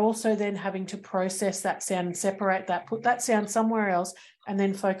 and they're also then having to process that sound and separate that, put that sound somewhere else, and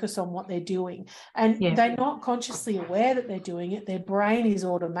then focus on what they're doing. And they're not consciously aware that they're doing it. Their brain is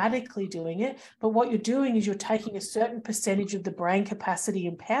automatically doing it. But what you're doing is you're taking a certain percentage of the brain capacity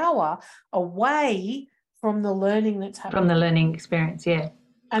and power away from the learning that's happening. From the learning experience,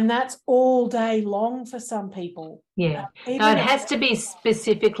 And that's all day long for some people. Yeah. No, it has to be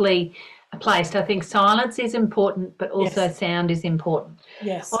specifically placed. I think silence is important, but also sound is important.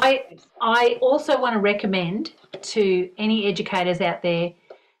 Yes. I also want to recommend to any educators out there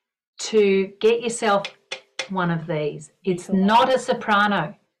to get yourself one of these. It's not a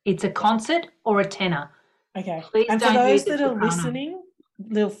soprano. It's a concert or a tenor. Okay. Please and don't for those use the that soprano. are listening,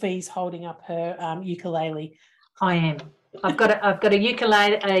 Lil Fee's holding up her ukulele. I am. I've got a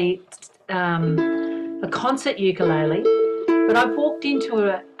ukulele, a concert ukulele, but I've walked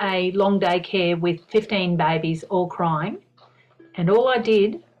into a long day care with 15 babies all crying, and all I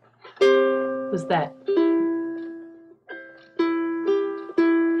did was that.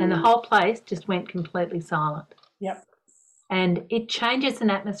 And the whole place just went completely silent. Yep. And it changes an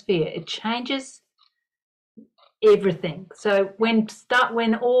atmosphere. It changes everything. So when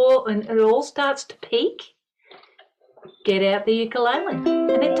it all starts to peak, get out the ukulele.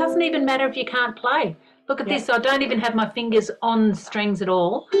 And it doesn't even matter if you can't play. Look at this. I don't even have my fingers on strings at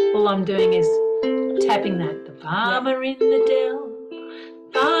all. All I'm doing is tapping that. The farmer in the dell,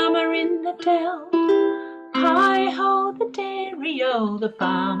 farmer in the dell. Hi-ho, the dairy-o, the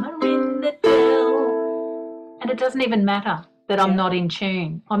farmer in the dell. And it doesn't even matter that I'm not in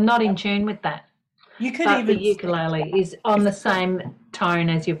tune. I'm not in tune with that. You could but the ukulele is on the same tone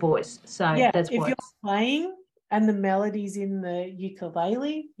as your voice. So that's if why you're playing and the melody's in the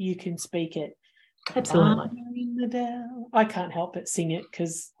ukulele, you can speak it. Absolutely. In the dell. I can't help but sing it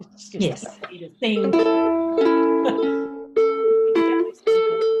because it's just easy to sing.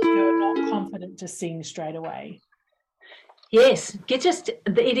 You're not confident to sing straight away. Yes, it is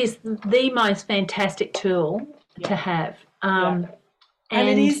the most fantastic tool to have. And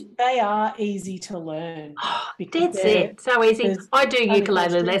they are easy to learn. That's it. So easy. I do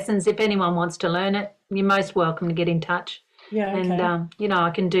ukulele lessons. If anyone wants to learn it, you're most welcome to get in touch. Yeah. Okay. And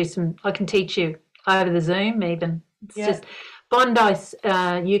I can teach you over the Zoom even. It's just Bondi's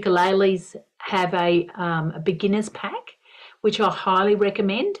ukuleles have a beginner's pack, which I highly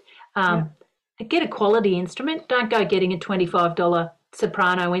recommend. Get a quality instrument. Don't go getting a $25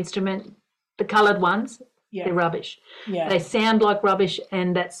 soprano instrument. The coloured ones, they're rubbish. Yeah. They sound like rubbish,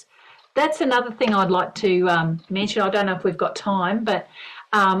 and that's another thing I'd like to mention. I don't know if we've got time, but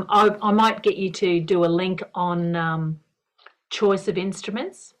I might get you to do a link on choice of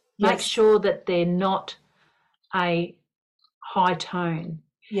instruments. Make sure that they're not a high tone.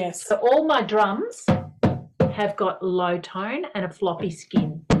 Yes. So all my drums have got low tone and a floppy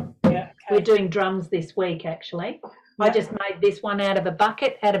skin. Yeah. Okay. We're doing drums this week, actually. I just made this one out of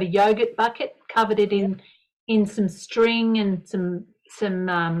a yogurt bucket, covered it in some string and some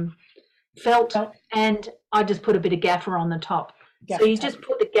felt, and I just put a bit of gaffer on the top. So you just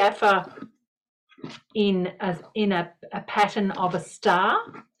put the gaffer in a pattern of a star.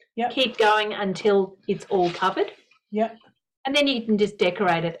 Yep. Keep going until it's all covered. Yep. And then you can just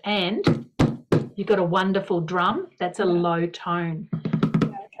decorate it, and you've got a wonderful drum that's a low tone.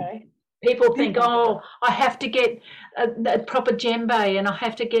 Okay. People think, I have to get a proper djembe and I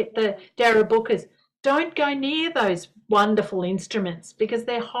have to get the darabukas. Don't go near those wonderful instruments because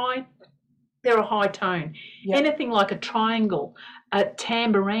they're a high tone. Yep. Anything like a triangle, a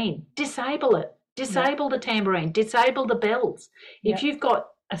tambourine, disable it. Disable the tambourine, disable the bells. If you've got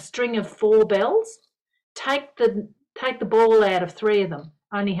a string of 4 bells, take the ball out of 3 of them.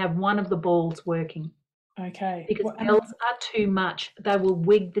 Only have one of the balls working. Okay. Because bells are too much. They will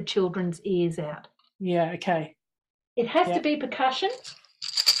wig the children's ears out. Yeah, okay. It has to be percussion,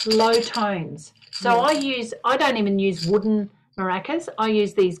 low tones. So I don't even use wooden maracas. I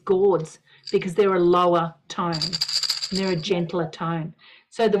use these gourds because they're a lower tone and they're a gentler tone.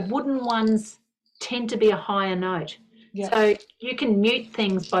 So the wooden ones tend to be a higher note. Yeah. So you can mute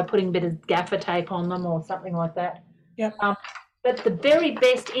things by putting a bit of gaffer tape on them or something like that. Yeah. But the very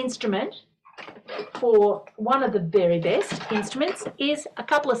best instrument for one of the very best instruments is a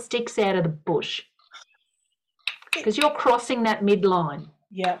couple of sticks out of the bush, because you're crossing that midline.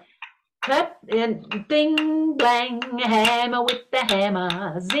 Yeah. Clap and ding, bang, hammer with the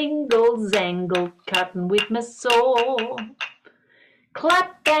hammer, zingle, zangle, cutting with my saw.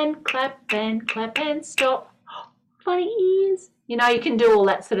 Clap and clap and clap and stop. Funny ears. You can do all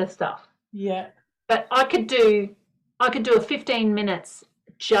that sort of stuff. Yeah. But I could do a 15 minutes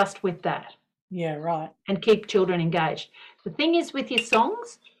just with that. Yeah, right. And keep children engaged. The thing is with your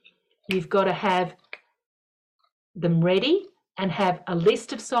songs, you've got to have them ready and have a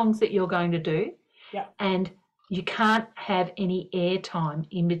list of songs that you're going to do. Yeah. And you can't have any airtime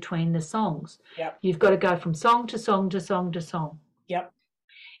in between the songs. Yep. You've got to go from song to song to song to song. Yep.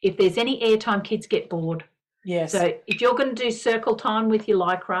 If there's any airtime, kids get bored. Yes. So if you're going to do circle time with your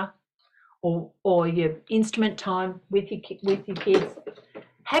lycra or your instrument time with your kids,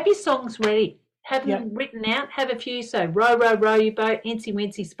 have your songs ready. Have them written out. Have a few. So row, row, row your boat, Incy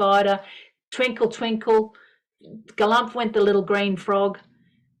Wincy Spider, Twinkle, Twinkle, Galump went the little green frog,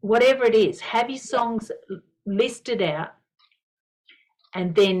 whatever it is. Have your songs listed out,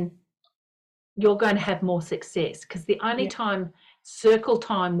 and then you're going to have more success, because the only time circle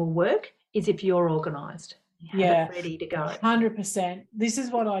time will work is if you're organised. Have it ready to go. 100%. This is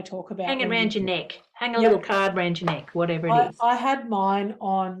what I talk about. Hang it around your neck. Hang a little card around your neck, whatever it is. I had mine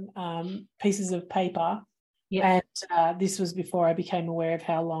on pieces of paper, and this was before I became aware of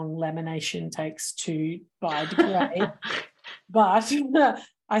how long lamination takes to biodegrade. But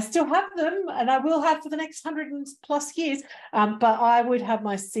I still have them, and I will have for the next 100+ years. But I would have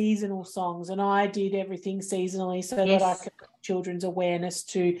my seasonal songs, and I did everything seasonally so that I could bring children's awareness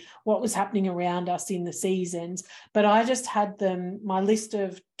to what was happening around us in the seasons. But I just had them, my list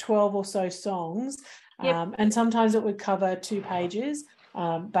of 12 or so songs, and sometimes it would cover 2 pages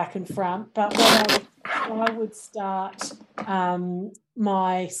back and front. But I would start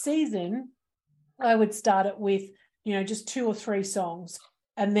my season, I would start it with, just 2 or 3 songs.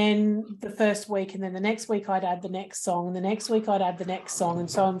 And then the first week, and then the next week I'd add the next song, and the next week I'd add the next song, and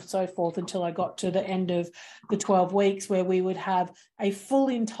so on and so forth, until I got to the end of the 12 weeks, where we would have a full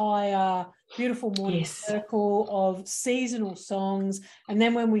entire beautiful morning circle of seasonal songs. And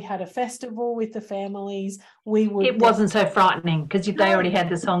then when we had a festival with the families, we would... It wasn't so frightening, because they already had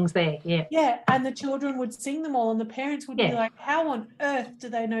the songs there. Yeah, and the children would sing them all, and the parents would be like, how on earth do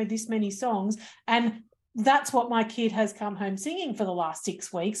they know this many songs? And that's what my kid has come home singing for the last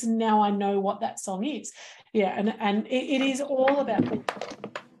 6 weeks, and now I know what that song is. And it is all about, and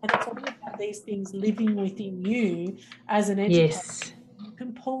it's all about these things living within you as an educator. You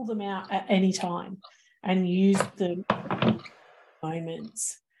can pull them out at any time and use them in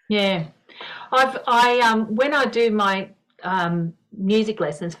moments. When I do my music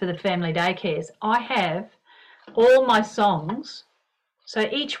lessons for the family daycares, I have all my songs. So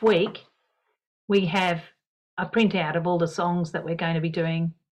each week we have a printout of all the songs that we're going to be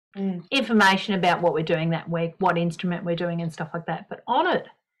doing, information about what we're doing that week, what instrument we're doing and stuff like that. But on it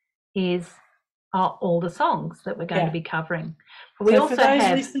are all the songs that we're going to be covering. But we also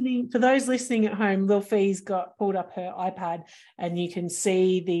for those listening at home, Lil Fee's pulled up her iPad, and you can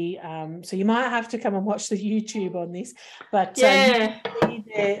see the so you might have to come and watch the YouTube on this, but you can see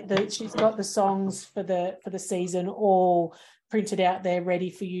there that she's got the songs for the season all printed out there ready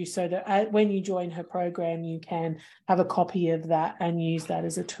for you, so that when you join her program you can have a copy of that and use that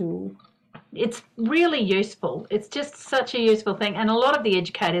as a tool. It's really useful. It's just such a useful thing, and a lot of the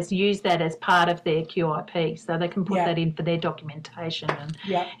educators use that as part of their QIP, so they can put that in for their documentation. And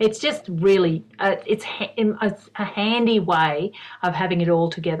it's just really it's a handy way of having it all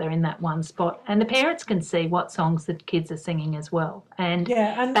together in that one spot, and the parents can see what songs the kids are singing as well, and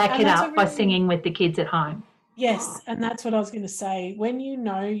back it up by singing with the kids at home. Yes, and that's what I was going to say. When you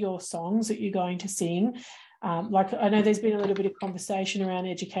know your songs that you're going to sing, like I know there's been a little bit of conversation around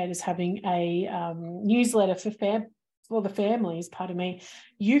educators having a newsletter for the families,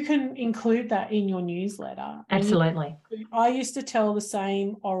 you can include that in your newsletter. Absolutely. I used to tell the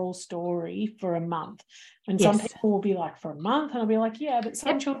same oral story for a month, and some people will be like, for a month? And I'll be like, yeah, but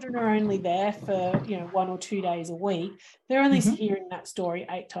some children are only there for 1 or 2 days a week. They're only hearing that story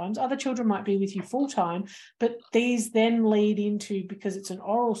 8 times. Other children might be with you full time, but these then lead into, because it's an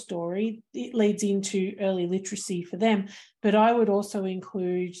oral story, it leads into early literacy for them. But I would also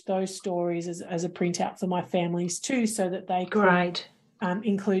include those stories as a printout for my families too, so that they can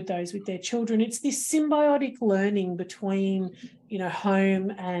include those with their children. It's this symbiotic learning between,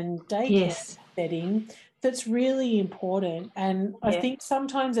 home and daycare setting that's really important. And I think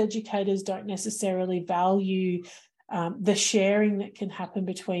sometimes educators don't necessarily value the sharing that can happen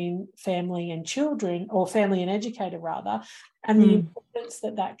between family and children, or family and educator rather, and the importance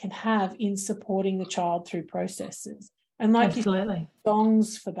that can have in supporting the child through processes. And like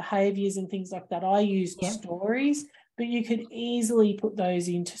songs for behaviours and things like that, I used stories, but you could easily put those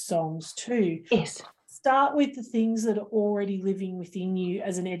into songs too. Yes. Start with the things that are already living within you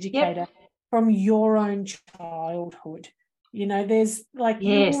as an educator from your own childhood. There's like,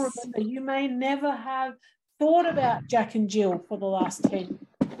 you will remember, you may never have thought about Jack and Jill for the last 10 years,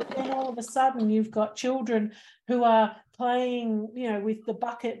 But then all of a sudden you've got children who are playing, with the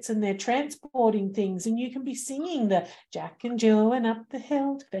buckets and they're transporting things, and you can be singing the Jack and Jill went up the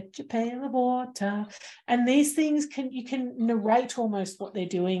hill to fetch a pail of water. And these things you can narrate almost what they're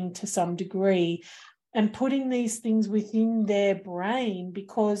doing to some degree, and putting these things within their brain,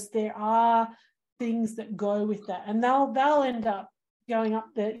 because there are things that go with that, and they'll end up going up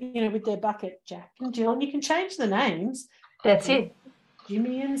the, with their bucket, Jack and Jill, and you can change the names. That's it.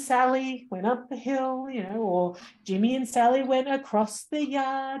 Jimmy and Sally went up the hill, or Jimmy and Sally went across the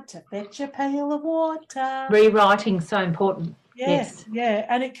yard to fetch a pail of water. Rewriting so important. Yes. Yeah.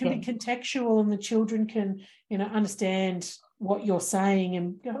 And it can be contextual, and the children can, understand what you're saying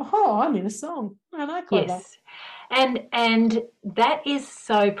and go, oh, I'm in a song. And I clever. Yes. And that is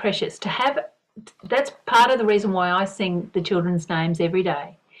so precious to have. That's part of the reason why I sing the children's names every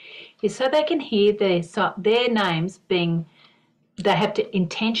day, is so they can hear their names being, they have to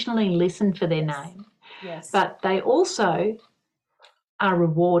intentionally listen for their name. Yes. But they also are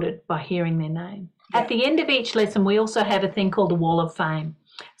rewarded by hearing their name. At the end of each lesson, we also have a thing called the Wall of Fame.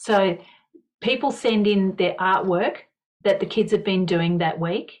 So people send in their artwork that the kids have been doing that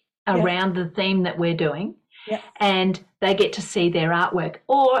week around the theme that we're doing. Yep. And they get to see their artwork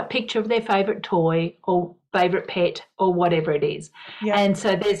or a picture of their favourite toy or favourite pet or whatever it is. Yep. And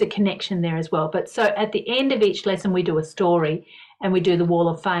so there's a connection there as well. But so at the end of each lesson, we do a story and we do the Wall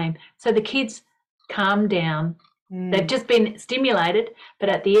of Fame. So the kids calm down. They've just been stimulated, but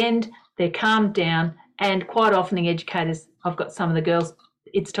at the end, they're calmed down. And quite often the educators, I've got some of the girls,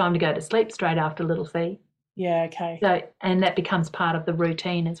 it's time to go to sleep straight after Little Fee. Yeah, okay. So, and that becomes part of the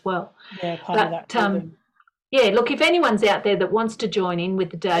routine as well. Yeah, part of that. Yeah, look, if anyone's out there that wants to join in with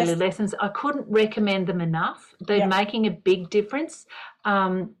the daily lessons, I couldn't recommend them enough. They're making a big difference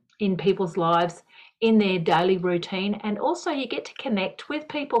in people's lives, in their daily routine. And also you get to connect with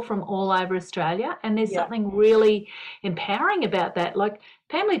people from all over Australia, and there's something really empowering about that. Like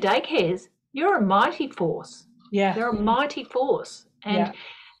family daycares, you're a mighty force. Yeah. They're a mighty force. And,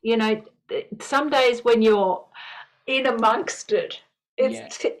 some days when you're in amongst it,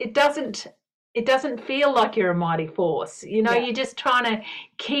 it doesn't feel like you're a mighty force. You're just trying to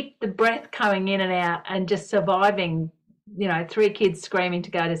keep the breath coming in and out and just surviving, 3 kids screaming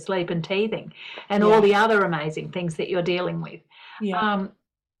to go to sleep and teething and all the other amazing things that you're dealing with. Yeah.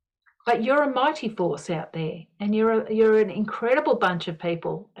 But you're a mighty force out there, and you're an incredible bunch of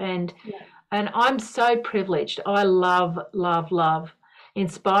people. And I'm so privileged. I love, love, love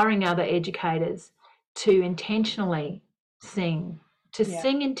inspiring other educators to intentionally sing.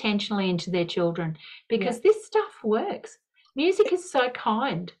 Sing intentionally into their children, because this stuff works. Music is so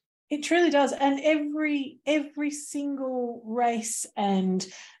kind. It truly does. And every single race and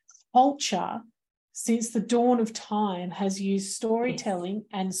culture since the dawn of time has used storytelling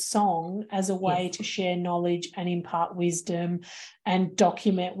and song as a way to share knowledge and impart wisdom and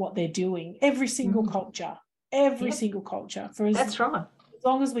document what they're doing. Every single culture, single culture. That's right. As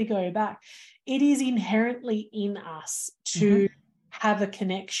long as we go back, it is inherently in us to have a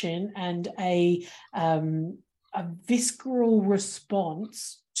connection and a visceral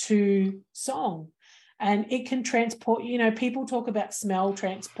response to song. And it can transport, people talk about smell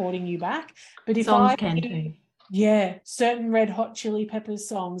transporting you back, but if songs can too. Yeah, certain Red Hot Chili Peppers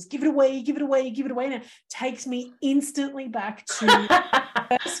songs, give it away, give it away, give it away now, takes me instantly back to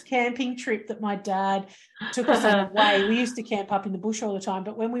the first camping trip that my dad took us on away. We used to camp up in the bush all the time,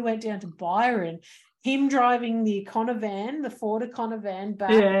 but when we went down to Byron, him driving the Econovan, the Ford Econovan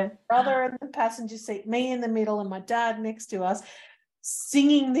back, brother in the passenger seat, me in the middle, and my dad next to us,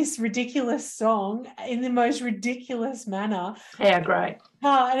 singing this ridiculous song in the most ridiculous manner. Yeah, great.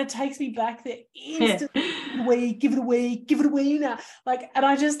 And it takes me back there instantly. Give it away now. And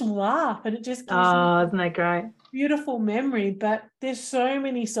I just laugh, and it just gives me isn't that great? Beautiful memory. But there's so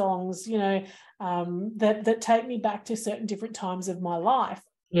many songs, that take me back to certain different times of my life.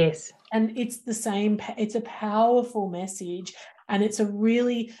 Yes. And it's the same, it's a powerful message, and it's a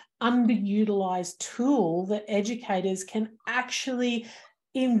really underutilized tool that educators can actually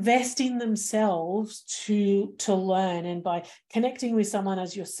invest in themselves to learn. And by connecting with someone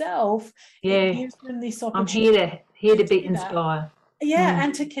as yourself, it gives them this opportunity. I'm here to be inspired. Yeah,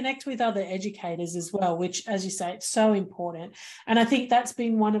 and to connect with other educators as well, which, as you say, it's so important. And I think that's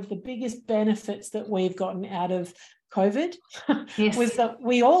been one of the biggest benefits that we've gotten out of COVID. Was that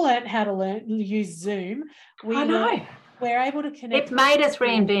we all learned how to use Zoom. I know. We're able to connect. It made us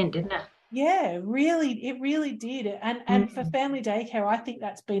reinvent, didn't it? Yeah, it really did. And for family daycare, I think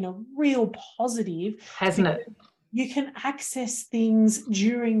that's been a real positive. Hasn't it? you can access things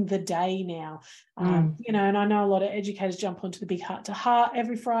during the day now. You know, and I know a lot of educators jump onto the big heart to heart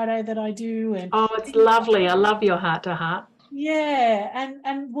every Friday that I do. And oh, it's lovely. I love your heart to heart. yeah,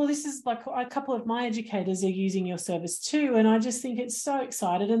 and well, this is like a couple of my educators are using your service too, and I just think it's so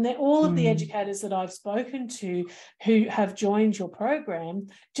excited. And they're all of the educators that I've spoken to who have joined your program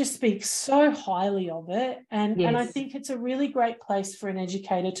just speak so highly of it, and I think it's a really great place for an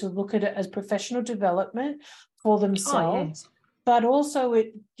educator to look at it as professional development for themselves. But also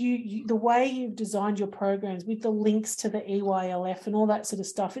the way you've designed your programs with the links to the EYLF and all that sort of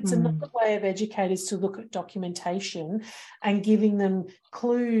stuff, it's another way of educators to look at documentation and giving them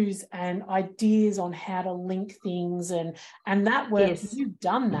clues and ideas on how to link things and that work. You've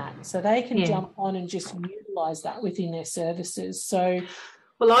done that, so they can jump on and just utilise that within their services. So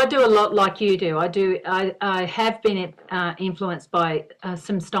well, I do a lot like you do. I have been influenced by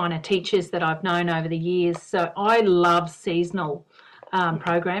some Steiner teachers that I've known over the years. So I love seasonal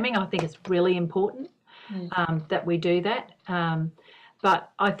programming. I think it's really important that we do that.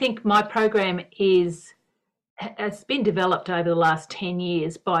 But I think my program has been developed over the last 10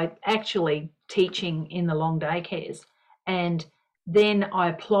 years by actually teaching in the long day cares. And then I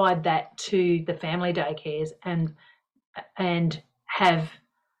applied that to the family day cares and have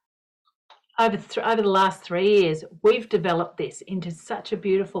over the last 3 years, we've developed this into such a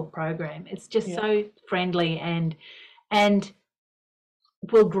beautiful program. It's just so friendly and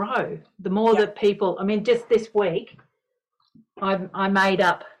will grow. The more that people, I mean, just this week, I made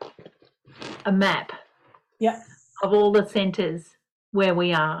up a map of all the centres where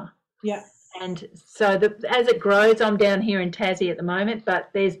we are. Yeah. And so as it grows, I'm down here in Tassie at the moment, but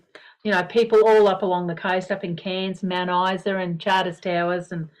there's, you know, people all up along the coast, up in Cairns, Mount Isa and Charters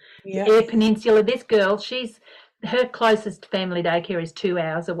Towers and the Eyre Peninsula. This girl, her closest family daycare is 2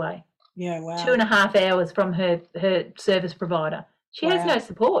 hours away. Yeah, wow. 2.5 hours from her service provider. She has no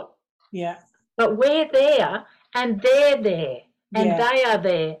support. Yeah. But we're there and they're there and they are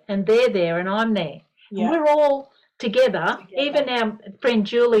there and they're there and I'm there. Yeah. And we're all together. Even our friend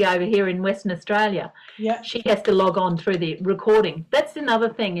Julie over here in Western Australia, she has to log on through the recording. That's another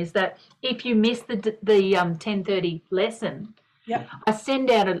thing, is that if you miss the 10:30 lesson, I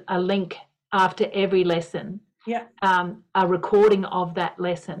send out a link after every lesson, a recording of that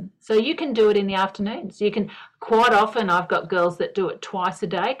lesson. So you can do it in the afternoons. You can, quite often I've got girls that do it twice a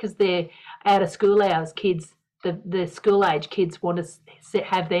day because they're out of school hours kids. The school age kids want to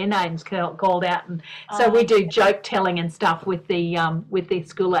have their names called out, and so we do joke telling and stuff with the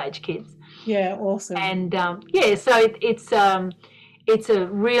school age kids. Yeah, awesome. And so it's a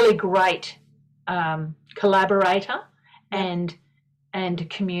really great collaborator and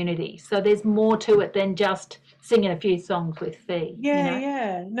community. So there's more to it than just singing a few songs with Fee.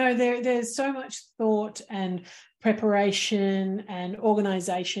 No, there's so much thought and preparation and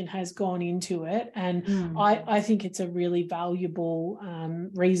organisation has gone into it, and I think it's a really valuable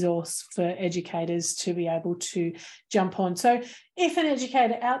resource for educators to be able to jump on. So if an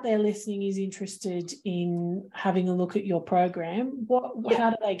educator out there listening is interested in having a look at your program,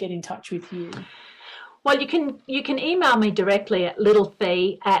 how do they get in touch with you? Well, you can email me directly at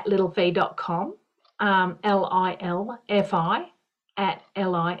lilfi@lilfi.com,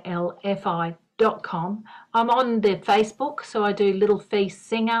 LILFI@LILFI.com. I'm on the Facebook, so I do Little Fee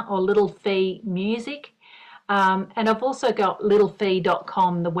Singer or Little Fee Music. And I've also got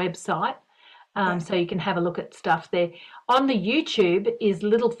littlefee.com, the website, so you can have a look at stuff there. On the YouTube is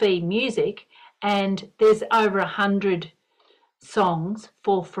Little Fee Music, and there's over 100 songs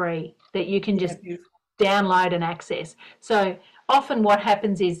for free that you can just download and access. So often what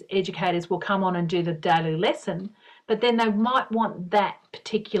happens is educators will come on and do the daily lesson, but then they might want that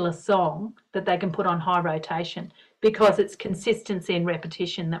particular song that they can put on high rotation because it's consistency and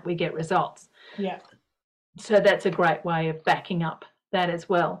repetition that we get results. Yeah. So that's a great way of backing up that as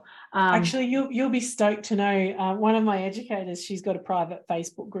well. Actually, you'll be stoked to know one of my educators, she's got a private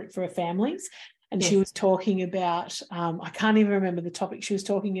Facebook group for her families, and she was talking about, I can't even remember the topic she was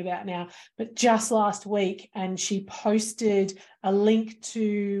talking about now, but just last week, and she posted a link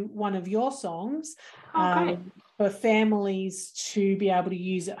to one of your songs for families to be able to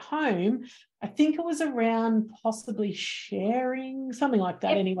use at home. I think it was around possibly sharing, something like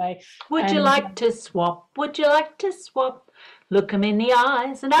that anyway. Would you like to swap? Would you like to swap? Look them in the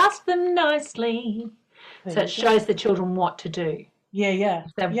eyes and ask them nicely. So it shows the children what to do.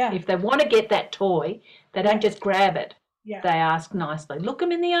 If they want to get that toy, they don't just grab it. They ask nicely. Look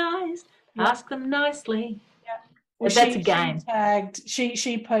them in the eyes, ask them nicely. Well, that's a game.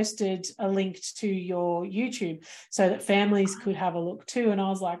 She posted a link to your YouTube so that families could have a look too. And I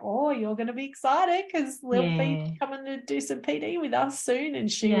was like, oh, you're going to be excited because Lil Fee's coming to do some PD with us soon.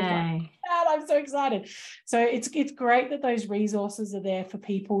 And she was like, Dad, I'm so excited. So it's great that those resources are there for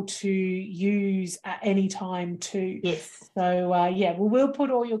people to use at any time too. Yes. So we'll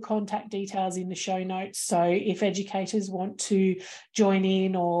put all your contact details in the show notes. So if educators want to join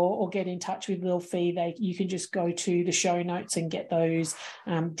in or get in touch with Lil Fee, you can just go to the show notes and get those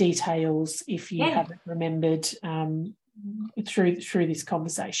details if you haven't remembered through this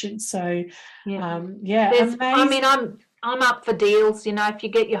conversation. So amazing. I mean, I'm up for deals. You know, if you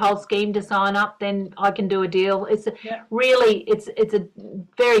get your whole scheme to sign up, then I can do a deal. It's really it's a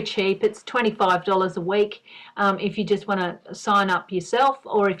very cheap. It's $25 a week if you just want to sign up yourself,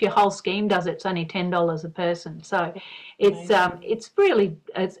 or if your whole scheme does it, it's only $10 a person. So it's really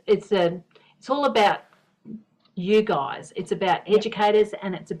it's all about you guys. It's about educators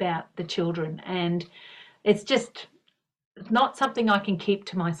and it's about the children, and it's just not something I can keep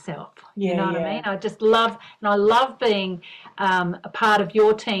to myself. You know what I mean? I just love, and I love being a part of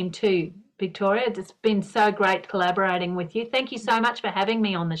your team too, Victoria. It's been so great collaborating with you. Thank you so much for having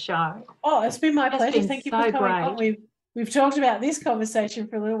me on the show. Oh, it's been my pleasure. Thank you for coming on. We've talked about this conversation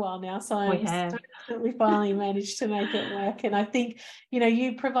for a little while now, so I'm stoked that we finally managed to make it work. And I think,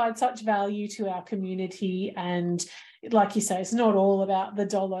 you provide such value to our community, and like you say, it's not all about the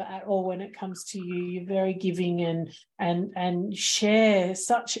dollar at all when it comes to you. You're very giving and share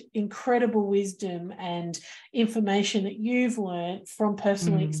such incredible wisdom and information that you've learned from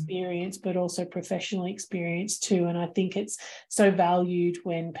personal experience, but also professional experience too. And I think it's so valued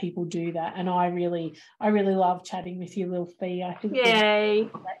when people do that. And I really love chatting with you, Lil Fee. I think we've had a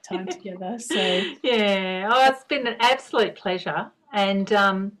great time together. So it's been an absolute pleasure. And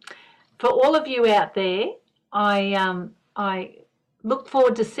for all of you out there, I look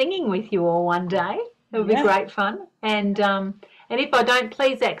forward to singing with you all one day. It'll be great fun. And if I don't,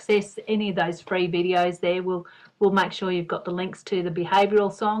 please access any of those free videos there. We'll make sure you've got the links to the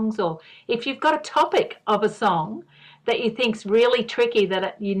behavioural songs, or if you've got a topic of a song that you think's really tricky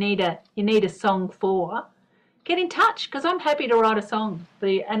that you need a song for, get in touch, because I'm happy to write a song.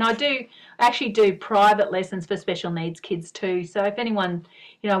 And I actually do private lessons for special needs kids too. So if anyone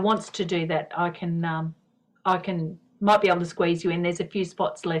wants to do that, I might be able to squeeze you in. There's a few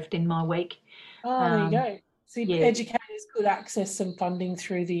spots left in my week. Oh, there you go. See, educators could access some funding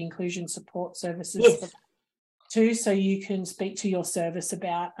through the inclusion support services too, so you can speak to your service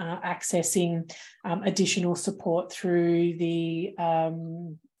about accessing additional support through the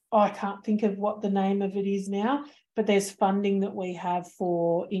I can't think of what the name of it is now, but there's funding that we have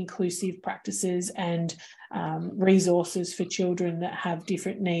for inclusive practices and resources for children that have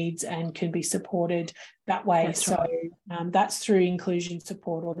different needs and can be supported that way. That's that's through inclusion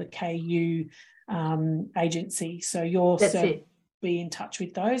support or the KU agency. So your service will be in touch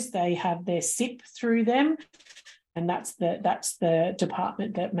with those. They have their SIP through them, and that's the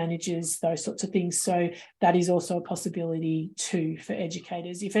department that manages those sorts of things. So that is also a possibility too for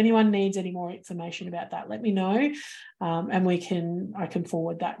educators. If anyone needs any more information about that, let me know, and I can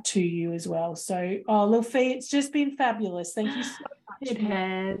forward that to you as well. So, Lil Fee, it's just been fabulous. Thank you so much. It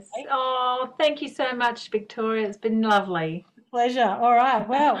has. Oh, thank you so much, Victoria. It's been lovely. Pleasure. All right.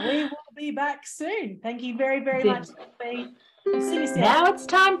 Well, we will be back soon. Thank you very, very much, Lil Fee. See you soon. Now it's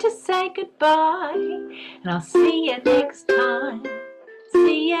time to say goodbye, and I'll see you next time.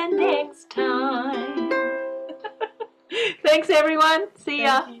 See you next time. Thanks, everyone. See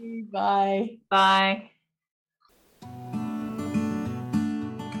ya. Thank you. Bye. Bye.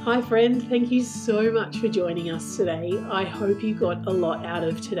 Hi, friend. Thank you so much for joining us today. I hope you got a lot out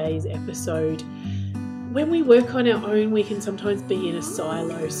of today's episode. When we work on our own, we can sometimes be in a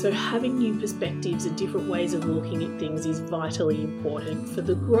silo, so having new perspectives and different ways of looking at things is vitally important for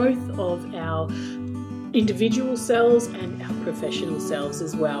the growth of our individual selves and our professional selves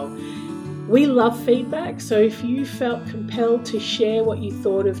as well. We love feedback, so if you felt compelled to share what you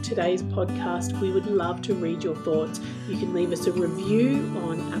thought of today's podcast, we would love to read your thoughts. You can leave us a review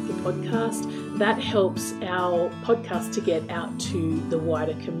on Apple Podcast. That helps our podcast to get out to the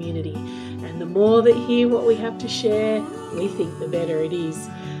wider community. And the more that hear what we have to share, we think the better it is.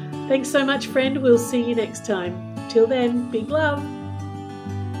 Thanks so much, friend. We'll see you next time. Till then, big love.